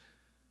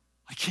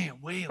 I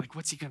can't wait. Like,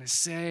 what's he going to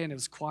say? And it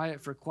was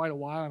quiet for quite a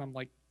while. And I'm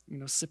like, you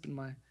know, sipping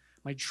my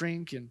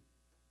drink. And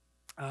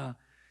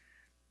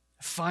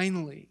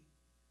finally,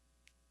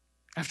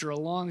 after a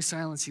long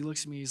silence, he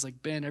looks at me. He's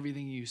like, Ben,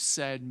 everything you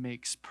said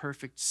makes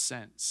perfect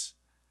sense.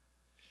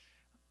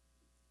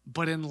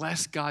 But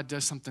unless God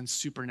does something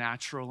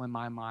supernatural in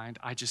my mind,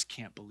 I just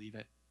can't believe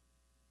it.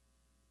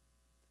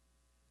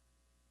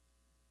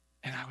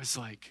 And I was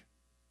like,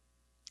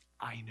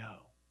 I know.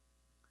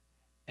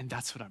 And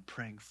that's what I'm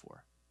praying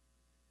for.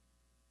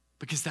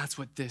 Because that's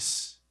what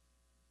this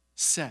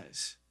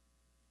says.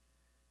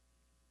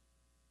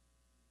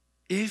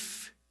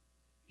 If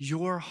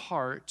your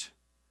heart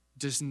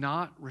does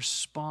not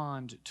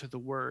respond to the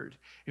word,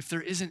 if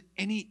there isn't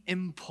any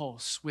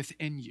impulse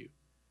within you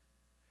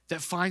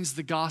that finds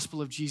the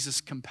gospel of Jesus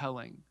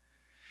compelling,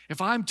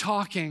 if I'm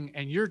talking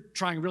and you're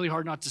trying really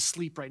hard not to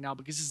sleep right now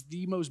because it's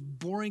the most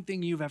boring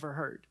thing you've ever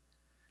heard,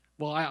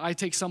 well, I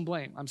take some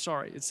blame. I'm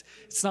sorry.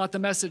 It's not the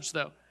message,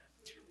 though.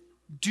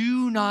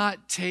 Do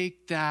not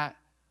take that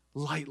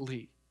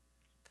lightly.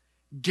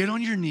 Get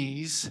on your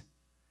knees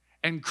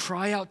and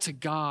cry out to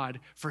God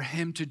for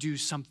him to do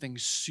something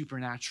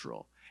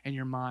supernatural in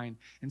your mind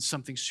and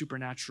something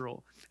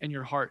supernatural in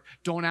your heart.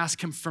 Don't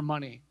ask him for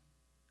money.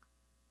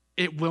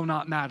 It will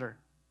not matter.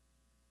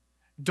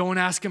 Don't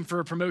ask him for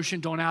a promotion.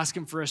 Don't ask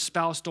him for a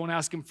spouse. Don't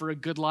ask him for a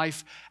good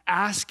life.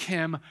 Ask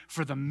him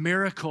for the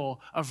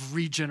miracle of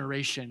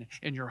regeneration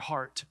in your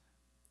heart.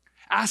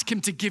 Ask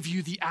him to give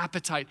you the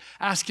appetite.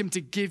 Ask him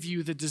to give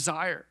you the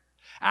desire.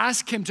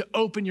 Ask him to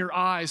open your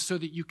eyes so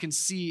that you can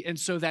see and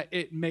so that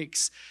it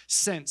makes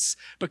sense,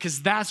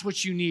 because that's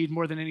what you need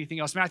more than anything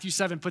else. Matthew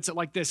 7 puts it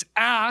like this: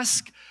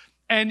 ask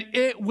and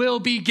it will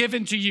be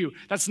given to you.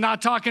 That's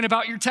not talking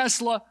about your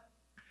Tesla.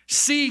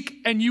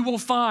 Seek and you will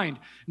find.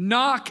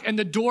 Knock and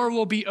the door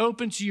will be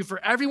open to you.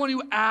 For everyone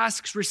who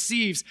asks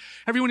receives.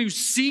 Everyone who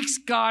seeks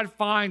God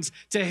finds.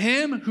 To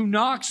him who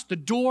knocks, the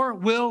door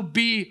will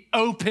be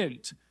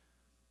opened.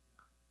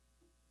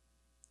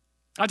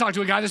 I talked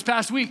to a guy this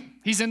past week.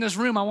 He's in this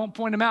room. I won't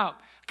point him out.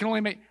 I can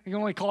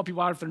only call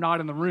people out if they're not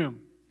in the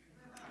room.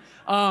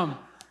 And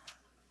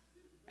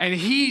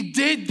he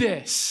did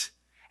this.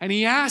 And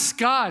he asked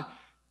God,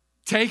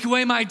 take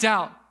away my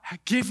doubt.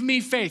 Give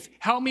me faith.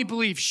 Help me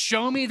believe.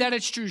 Show me that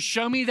it's true.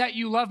 Show me that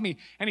you love me.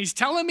 And he's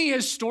telling me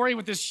his story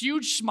with this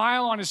huge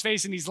smile on his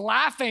face, and he's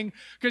laughing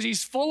because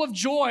he's full of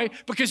joy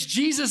because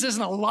Jesus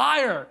isn't a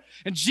liar.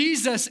 And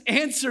Jesus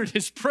answered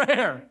his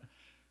prayer.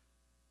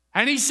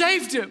 And he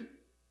saved him.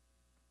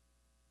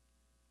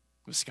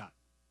 It was Scott.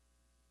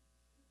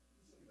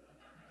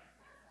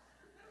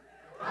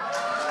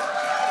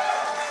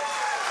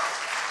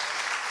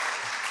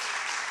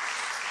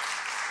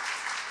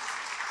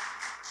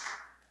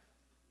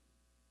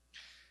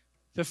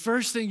 The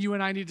first thing you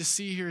and I need to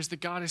see here is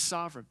that God is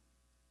sovereign.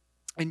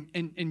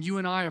 And you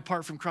and I,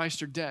 apart from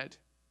Christ, are dead.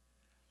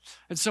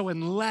 And so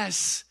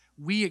unless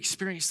we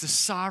experience the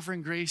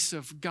sovereign grace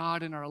of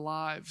God in our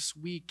lives,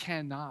 we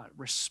cannot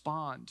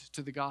respond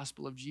to the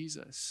gospel of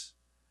Jesus.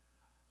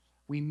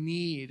 We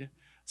need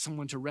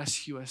someone to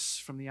rescue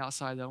us from the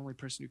outside. The only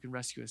person who can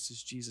rescue us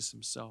is Jesus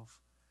himself.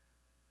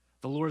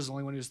 The Lord is the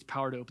only one who has the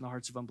power to open the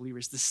hearts of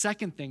unbelievers. The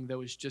second thing,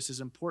 though, is just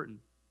as important.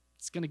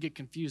 It's going to get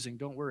confusing,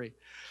 don't worry.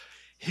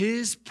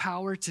 His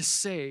power to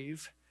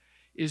save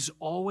is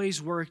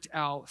always worked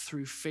out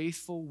through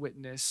faithful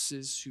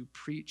witnesses who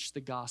preach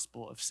the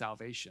gospel of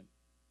salvation.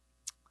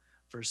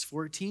 Verse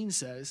 14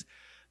 says,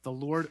 the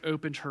Lord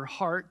opened her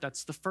heart,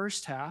 that's the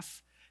first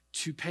half,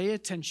 to pay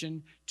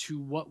attention to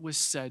what was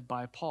said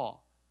by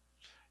Paul.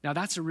 Now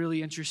that's a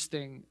really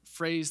interesting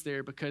phrase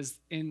there, because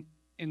in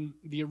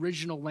the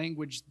original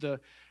language, the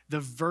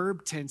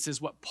verb tense is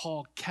what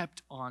Paul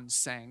kept on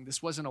saying.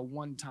 This wasn't a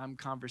one-time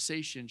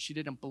conversation. She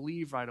didn't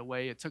believe right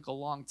away. It took a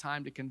long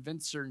time to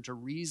convince her and to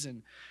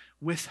reason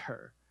with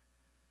her.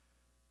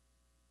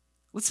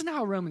 Listen to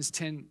how Romans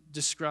 10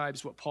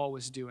 describes what Paul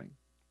was doing.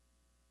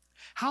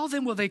 How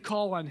then will they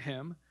call on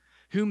him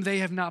whom they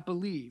have not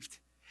believed?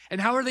 And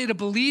how are they to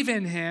believe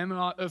in him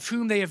of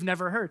whom they have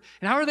never heard?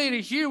 And how are they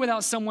to hear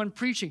without someone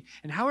preaching?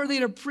 And how are they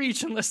to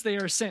preach unless they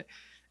are sent?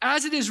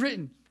 As it is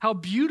written, how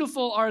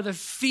beautiful are the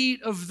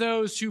feet of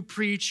those who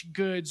preach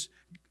good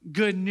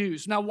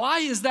news. Now, why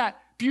is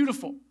that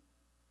beautiful?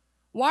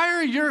 Why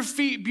are your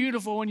feet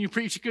beautiful when you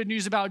preach good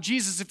news about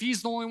Jesus if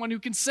he's the only one who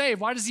can save?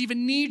 Why does he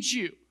even need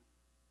you?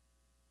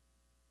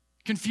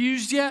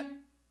 Confused yet?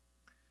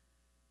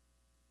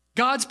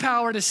 God's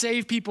power to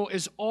save people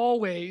is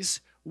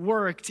always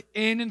worked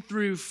in and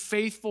through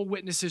faithful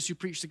witnesses who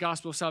preach the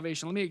gospel of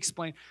salvation. Let me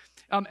explain.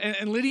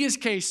 In Lydia's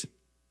case,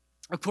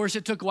 of course,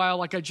 it took a while,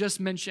 like I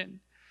just mentioned.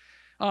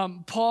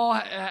 Paul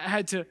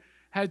had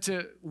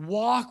to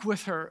walk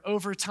with her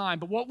over time.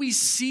 But what we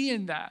see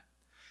in that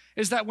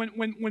is that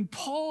when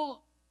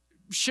Paul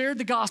shared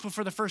the gospel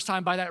for the first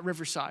time by that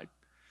riverside,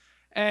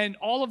 and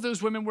all of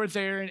those women were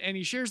there, and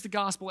he shares the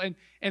gospel,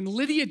 and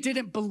Lydia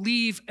didn't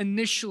believe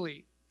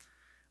initially.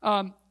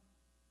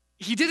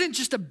 He didn't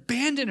just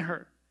abandon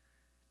her.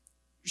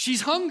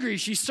 She's hungry,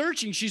 she's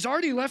searching, she's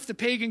already left the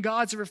pagan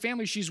gods of her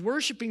family, she's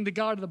worshiping the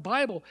God of the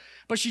Bible,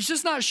 but she's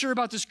just not sure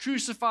about this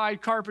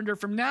crucified carpenter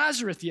from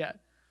Nazareth yet.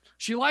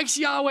 She likes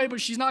Yahweh,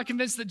 but she's not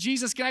convinced that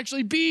Jesus can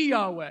actually be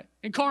Yahweh,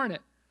 incarnate.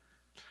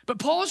 But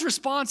Paul's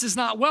response is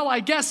not, well,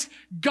 I guess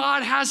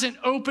God hasn't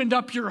opened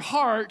up your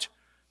heart,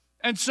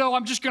 and so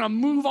I'm just going to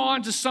move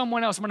on to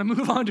someone else. I'm going to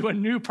move on to a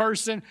new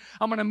person.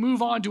 I'm going to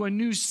move on to a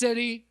new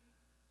city.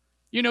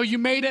 You know, you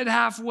made it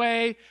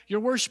halfway.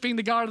 You're worshiping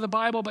the God of the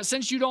Bible, but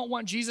since you don't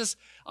want Jesus,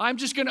 I'm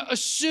just going to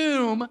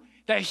assume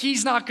that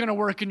he's not going to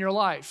work in your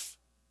life.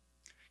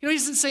 You know, he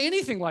doesn't say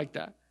anything like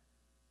that.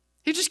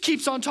 He just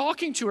keeps on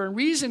talking to her and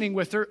reasoning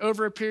with her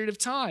over a period of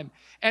time.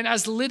 And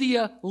as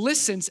Lydia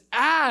listens,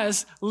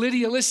 as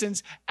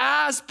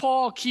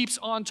Paul keeps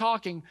on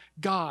talking,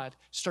 God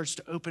starts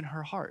to open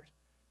her heart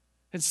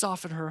and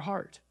soften her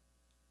heart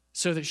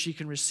so that she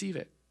can receive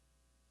it.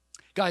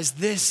 Guys,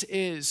 this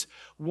is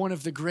one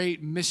of the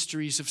great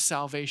mysteries of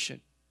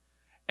salvation.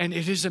 And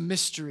it is a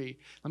mystery.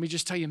 Let me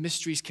just tell you,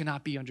 mysteries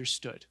cannot be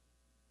understood.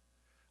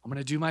 I'm going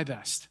to do my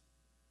best.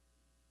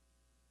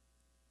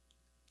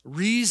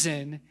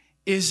 Reason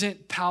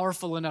isn't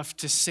powerful enough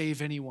to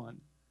save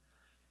anyone.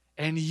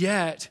 And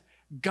yet,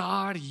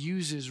 God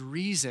uses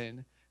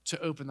reason to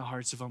open the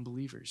hearts of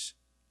unbelievers.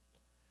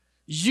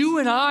 You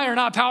and I are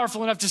not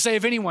powerful enough to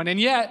save anyone. And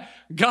yet,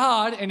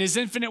 God, in his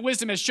infinite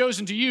wisdom, has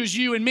chosen to use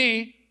you and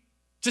me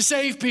to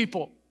save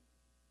people.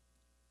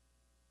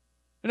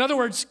 In other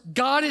words,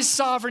 God is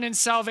sovereign in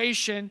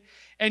salvation,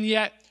 and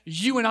yet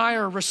you and I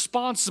are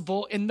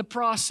responsible in the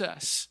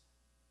process.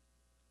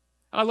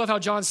 I love how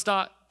John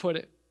Stott put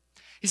it.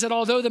 He said,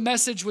 although the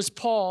message was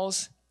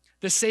Paul's,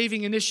 the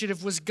saving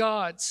initiative was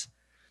God's.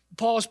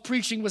 Paul's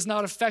preaching was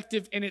not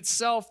effective in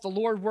itself. The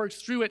Lord worked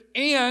through it.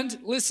 And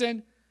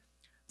listen,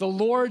 the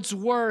Lord's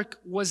work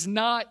was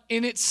not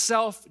in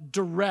itself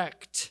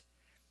direct.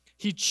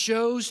 He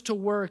chose to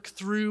work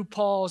through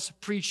Paul's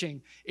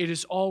preaching. It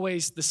is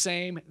always the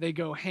same. They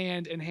go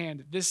hand in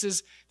hand. This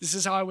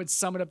is how I would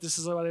sum it up. This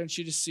is what I want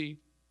you to see.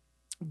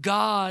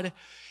 God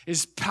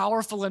is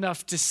powerful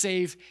enough to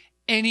save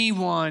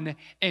anyone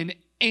in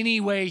any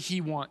way he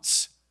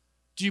wants.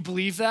 Do you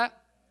believe that?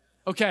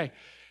 Okay,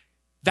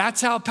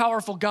 that's how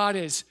powerful God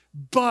is.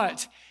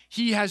 But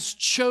he has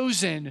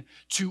chosen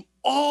to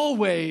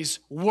always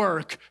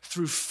work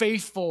through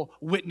faithful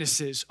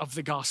witnesses of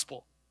the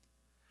gospel.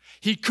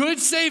 He could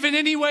save in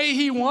any way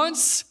he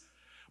wants,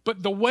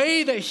 but the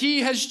way that he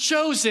has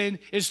chosen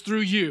is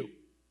through you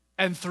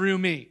and through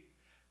me.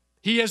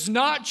 He has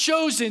not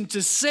chosen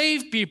to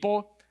save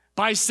people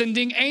by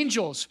sending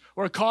angels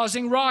or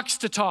causing rocks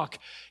to talk.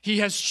 He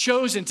has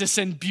chosen to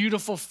send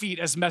beautiful feet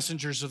as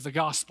messengers of the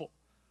gospel.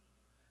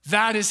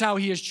 That is how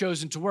he has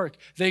chosen to work.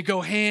 They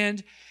go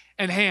hand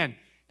in hand.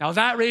 Now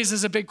that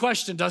raises a big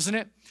question, doesn't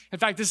it? In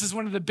fact, this is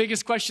one of the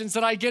biggest questions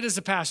that I get as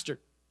a pastor.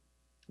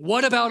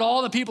 What about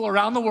all the people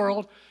around the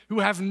world who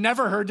have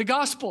never heard the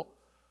gospel?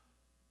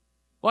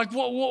 Like,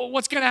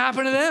 what's going to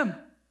happen to them?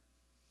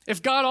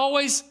 If God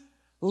always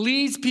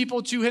leads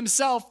people to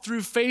himself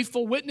through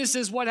faithful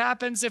witnesses, what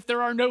happens if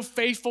there are no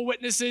faithful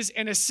witnesses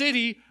in a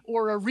city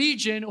or a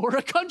region or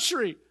a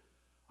country?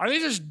 Are they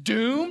just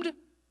doomed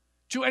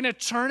to an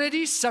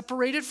eternity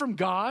separated from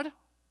God?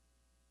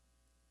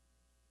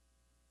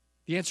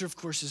 The answer, of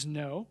course, is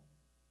no.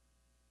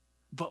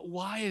 But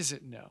why is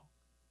it no?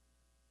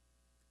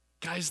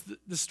 Guys,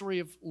 the story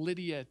of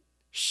Lydia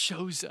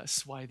shows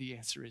us why the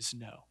answer is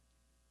no.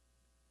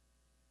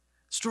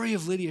 The story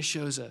of Lydia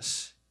shows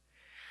us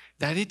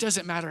that it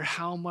doesn't matter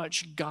how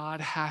much God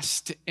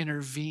has to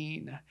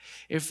intervene.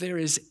 If there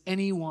is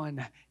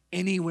anyone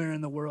anywhere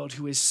in the world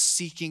who is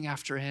seeking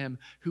after him,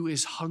 who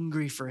is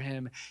hungry for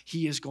him,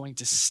 he is going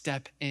to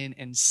step in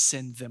and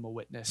send them a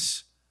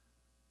witness.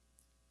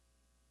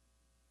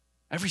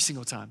 Every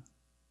single time.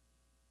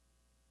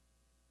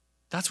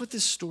 That's what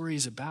this story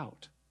is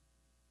about.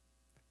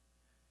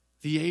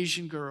 The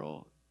Asian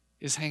girl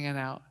is hanging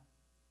out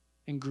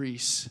in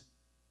Greece,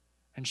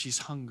 and she's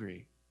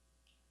hungry.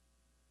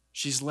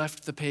 She's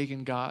left the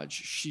pagan gods.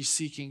 She's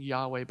seeking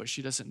Yahweh, but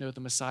she doesn't know the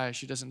Messiah.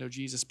 She doesn't know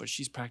Jesus, but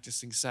she's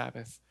practicing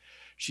Sabbath.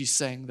 She's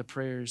saying the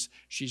prayers.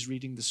 She's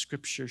reading the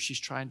scripture. She's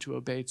trying to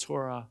obey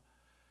Torah.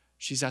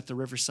 She's at the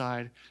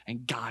riverside,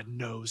 and God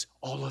knows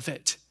all of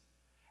it,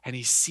 and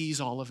he sees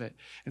all of it.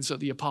 And so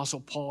the Apostle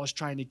Paul is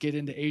trying to get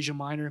into Asia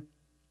Minor.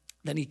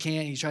 Then he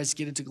can't. He tries to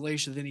get into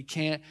Galatia. Then he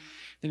can't.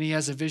 Then he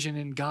has a vision,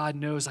 and God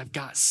knows, I've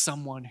got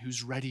someone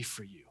who's ready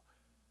for you.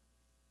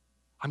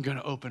 I'm going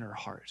to open her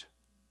heart.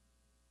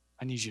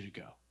 I need you to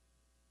go.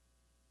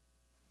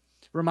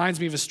 Reminds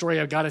me of a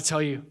story I've got to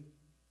tell you.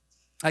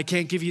 I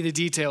can't give you the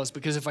details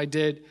because if I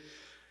did,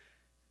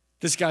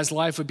 this guy's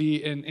life would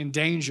be in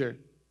danger.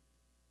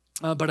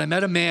 But I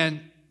met a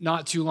man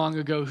not too long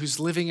ago who's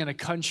living in a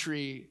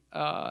country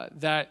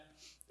that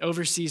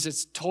overseas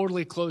it's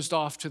totally closed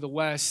off to the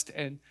West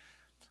and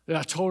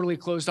totally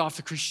closed off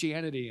to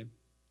Christianity. And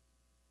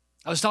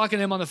I was talking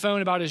to him on the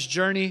phone about his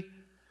journey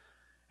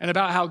and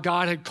about how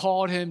God had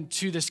called him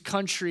to this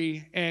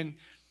country. And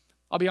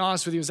I'll be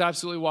honest with you, it was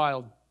absolutely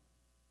wild.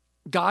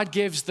 God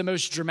gives the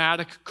most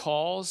dramatic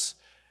calls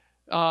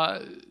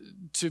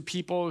to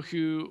people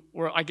who,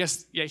 or I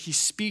guess, he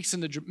speaks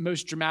in the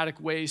most dramatic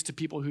ways to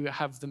people who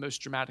have the most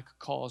dramatic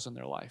calls in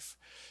their life.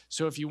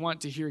 So if you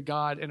want to hear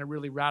God in a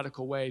really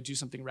radical way, do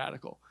something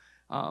radical.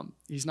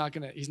 He's not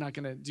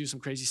gonna do some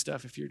crazy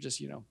stuff if you're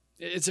just,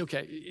 it's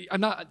okay.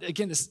 I'm not,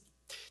 again,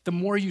 the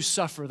more you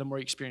suffer, the more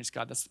you experience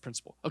God. That's the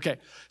principle. Okay,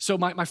 so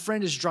my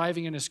friend is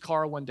driving in his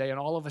car one day, and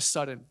all of a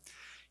sudden,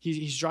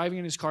 he's driving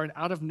in his car, and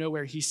out of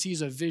nowhere, he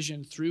sees a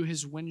vision through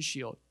his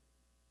windshield.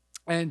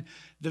 And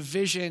the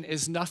vision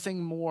is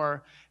nothing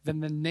more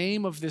than the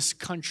name of this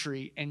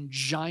country in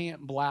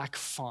giant black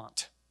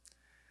font.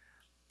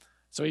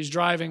 So he's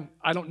driving.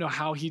 I don't know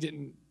how he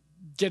didn't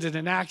get in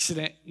an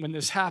accident when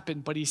this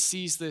happened, but he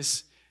sees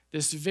this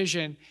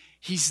vision.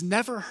 He's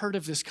never heard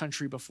of this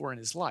country before in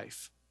his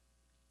life.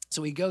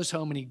 So he goes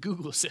home and he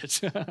Googles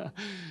it.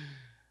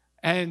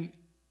 and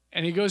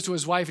he goes to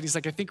his wife and he's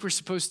like, I think we're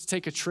supposed to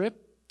take a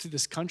trip to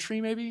this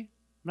country maybe. I'm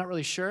not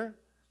really sure.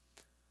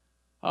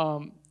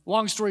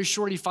 Long story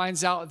short, he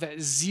finds out that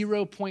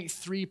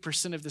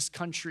 0.3% of this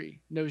country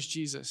knows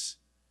Jesus.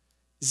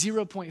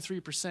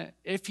 0.3%.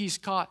 If he's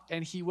caught,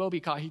 and he will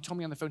be caught, he told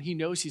me on the phone, he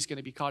knows he's going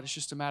to be caught. It's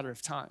just a matter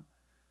of time.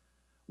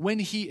 When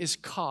he is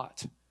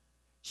caught,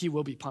 he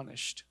will be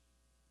punished.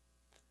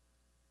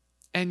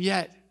 And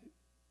yet,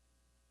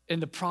 in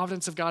the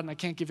providence of God, and I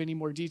can't give any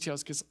more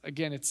details because,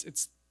 again,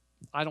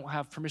 I don't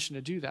have permission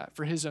to do that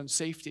for his own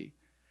safety.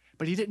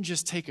 But he didn't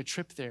just take a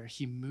trip there.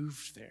 He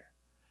moved there.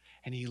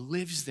 And he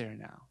lives there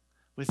now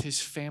with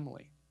his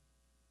family.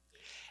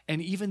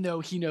 And even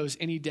though he knows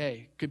any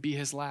day could be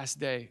his last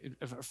day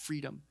of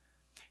freedom,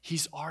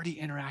 he's already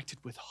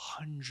interacted with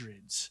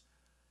hundreds,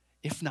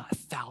 if not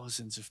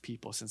thousands of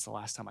people since the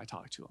last time I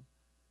talked to him.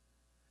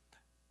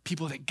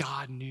 People that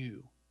God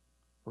knew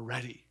were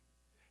ready.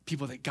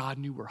 People that God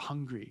knew were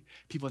hungry.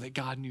 People that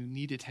God knew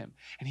needed him.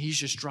 And he's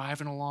just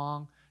driving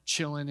along,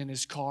 chilling in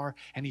his car,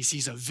 and he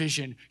sees a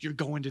vision. You're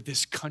going to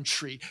this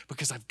country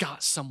because I've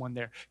got someone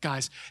there.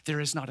 Guys, there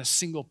is not a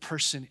single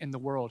person in the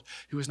world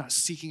who is not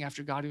seeking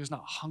after God, who is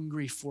not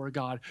hungry for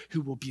God,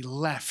 who will be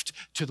left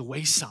to the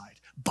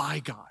wayside by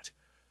God.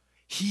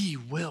 He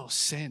will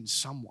send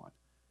someone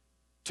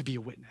to be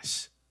a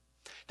witness.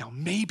 Now,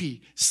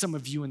 maybe some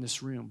of you in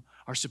this room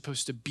are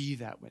supposed to be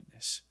that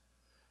witness.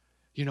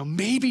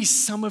 Maybe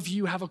some of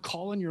you have a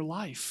call in your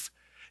life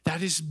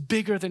that is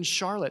bigger than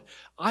Charlotte.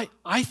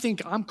 I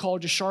think I'm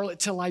called to Charlotte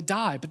till I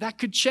die, but that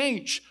could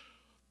change.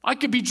 I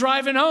could be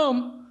driving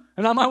home,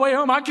 and on my way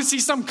home, I could see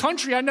some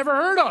country I'd never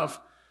heard of.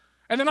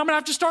 And then I'm going to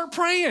have to start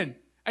praying,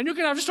 and you're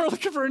going to have to start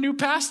looking for a new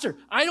pastor.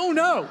 I don't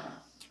know.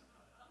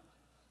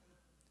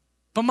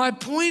 But my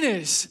point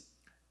is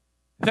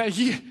that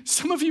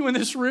some of you in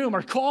this room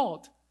are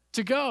called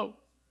to go.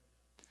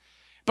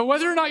 But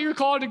whether or not you're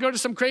called to go to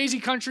some crazy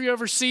country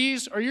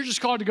overseas, or you're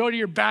just called to go to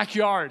your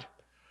backyard,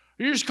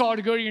 or you're just called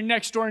to go to your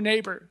next door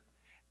neighbor,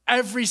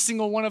 every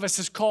single one of us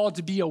is called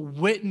to be a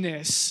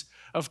witness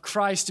of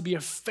Christ, to be a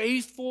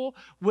faithful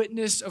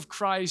witness of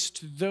Christ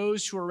to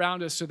those who are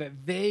around us so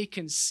that they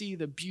can see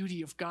the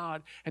beauty of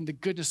God and the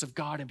goodness of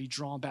God and be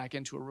drawn back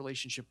into a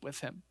relationship with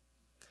him.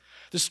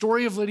 The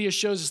story of Lydia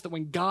shows us that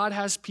when God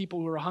has people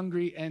who are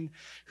hungry and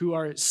who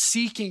are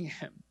seeking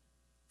him,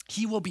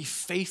 he will be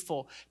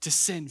faithful to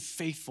send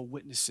faithful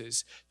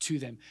witnesses to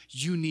them.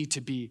 You need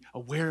to be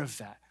aware of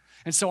that.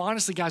 And so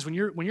honestly, guys, when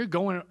you're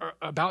going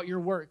about your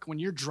work, when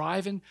you're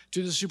driving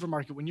to the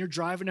supermarket, when you're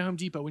driving to Home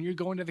Depot, when you're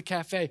going to the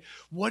cafe,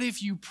 what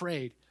if you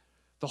prayed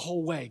the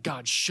whole way,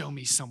 God, show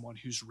me someone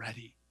who's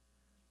ready.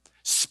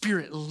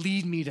 Spirit,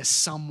 lead me to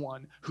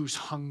someone who's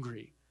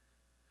hungry.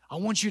 I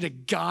want you to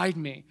guide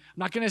me. I'm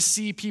not going to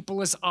see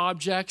people as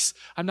objects.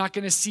 I'm not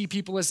going to see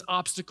people as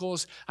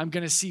obstacles. I'm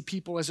going to see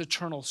people as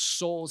eternal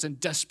souls in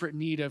desperate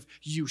need of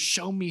you.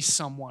 Show me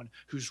someone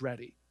who's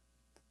ready.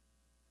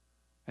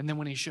 And then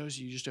when he shows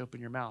you, you just open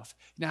your mouth.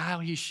 Now how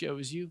he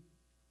shows you,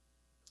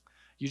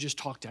 you just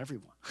talk to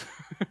everyone.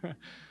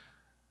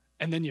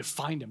 And then you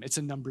find him. It's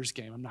a numbers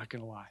game, I'm not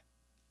going to lie.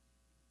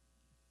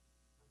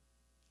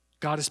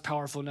 God is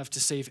powerful enough to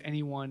save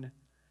anyone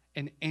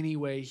in any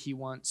way he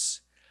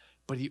wants.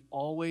 But he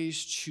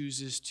always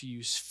chooses to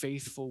use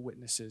faithful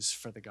witnesses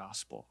for the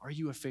gospel. Are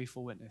you a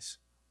faithful witness?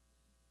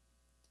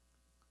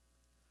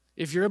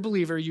 If you're a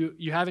believer,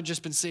 you haven't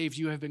just been saved,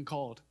 you have been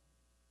called.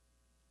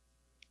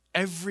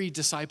 Every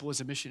disciple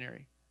is a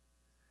missionary.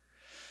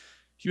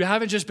 You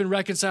haven't just been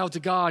reconciled to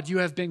God, you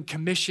have been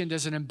commissioned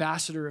as an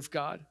ambassador of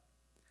God.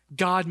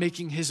 God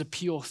making his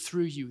appeal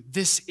through you.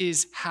 This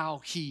is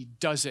how he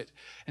does it.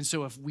 And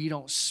so if we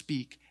don't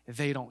speak,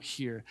 they don't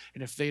hear.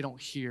 And if they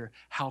don't hear,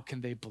 how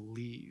can they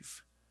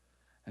believe?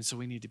 And so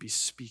we need to be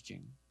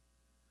speaking.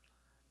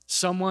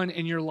 Someone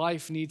in your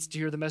life needs to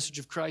hear the message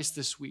of Christ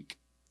this week.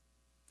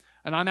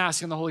 And I'm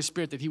asking the Holy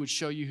Spirit that he would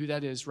show you who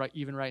that is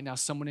even right now.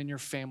 Someone in your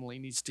family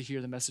needs to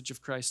hear the message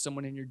of Christ.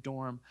 Someone in your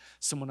dorm,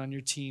 someone on your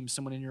team,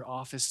 someone in your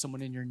office,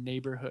 someone in your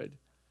neighborhood.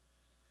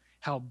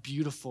 How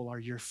beautiful are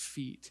your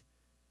feet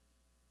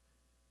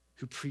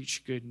who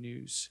preach good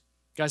news.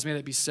 Guys, may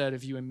that be said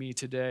of you and me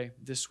today,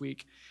 this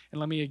week. And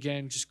let me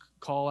again just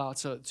call out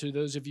to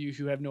those of you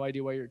who have no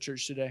idea why you're at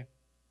church today,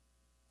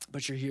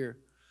 but you're here.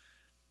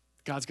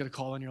 God's got a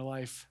call on your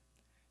life.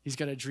 He's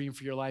got a dream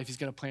for your life. He's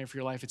got a plan for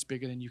your life. It's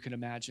bigger than you can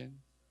imagine.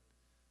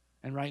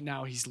 And right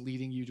now, he's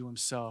leading you to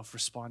himself.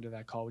 Respond to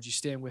that call. Would you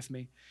stand with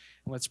me?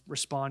 And let's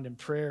respond in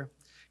prayer.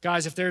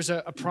 Guys, if there's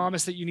a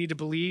promise that you need to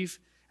believe,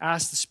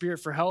 ask the Spirit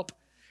for help.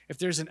 If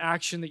there's an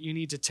action that you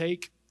need to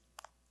take,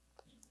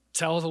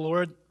 tell the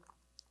Lord.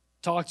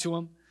 Talk to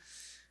him.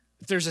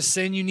 If there's a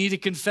sin you need to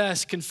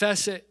confess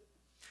it.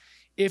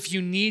 If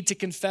you need to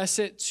confess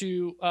it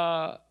to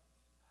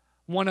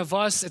one of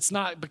us, it's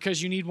not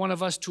because you need one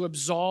of us to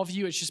absolve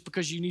you. It's just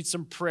because you need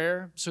some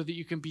prayer so that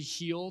you can be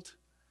healed.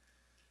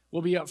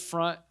 We'll be up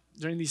front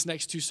during these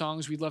next two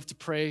songs. We'd love to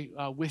pray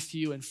with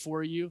you and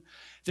for you.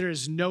 There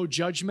is no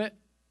judgment.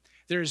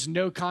 There is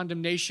no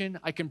condemnation.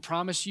 I can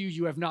promise you,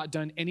 you have not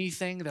done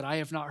anything that I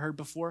have not heard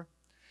before.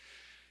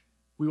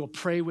 We will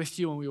pray with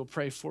you and we will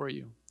pray for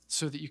you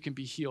so that you can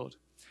be healed.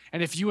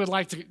 And if you would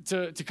like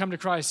to come to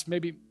Christ,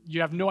 maybe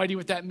you have no idea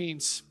what that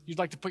means. You'd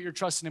like to put your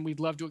trust in him. We'd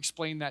love to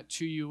explain that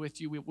to you, with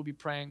you. We'll be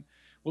praying.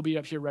 We'll be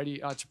up here ready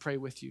to pray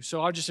with you.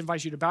 So I'll just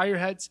invite you to bow your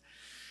heads.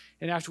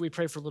 And after we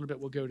pray for a little bit,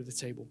 we'll go to the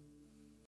table.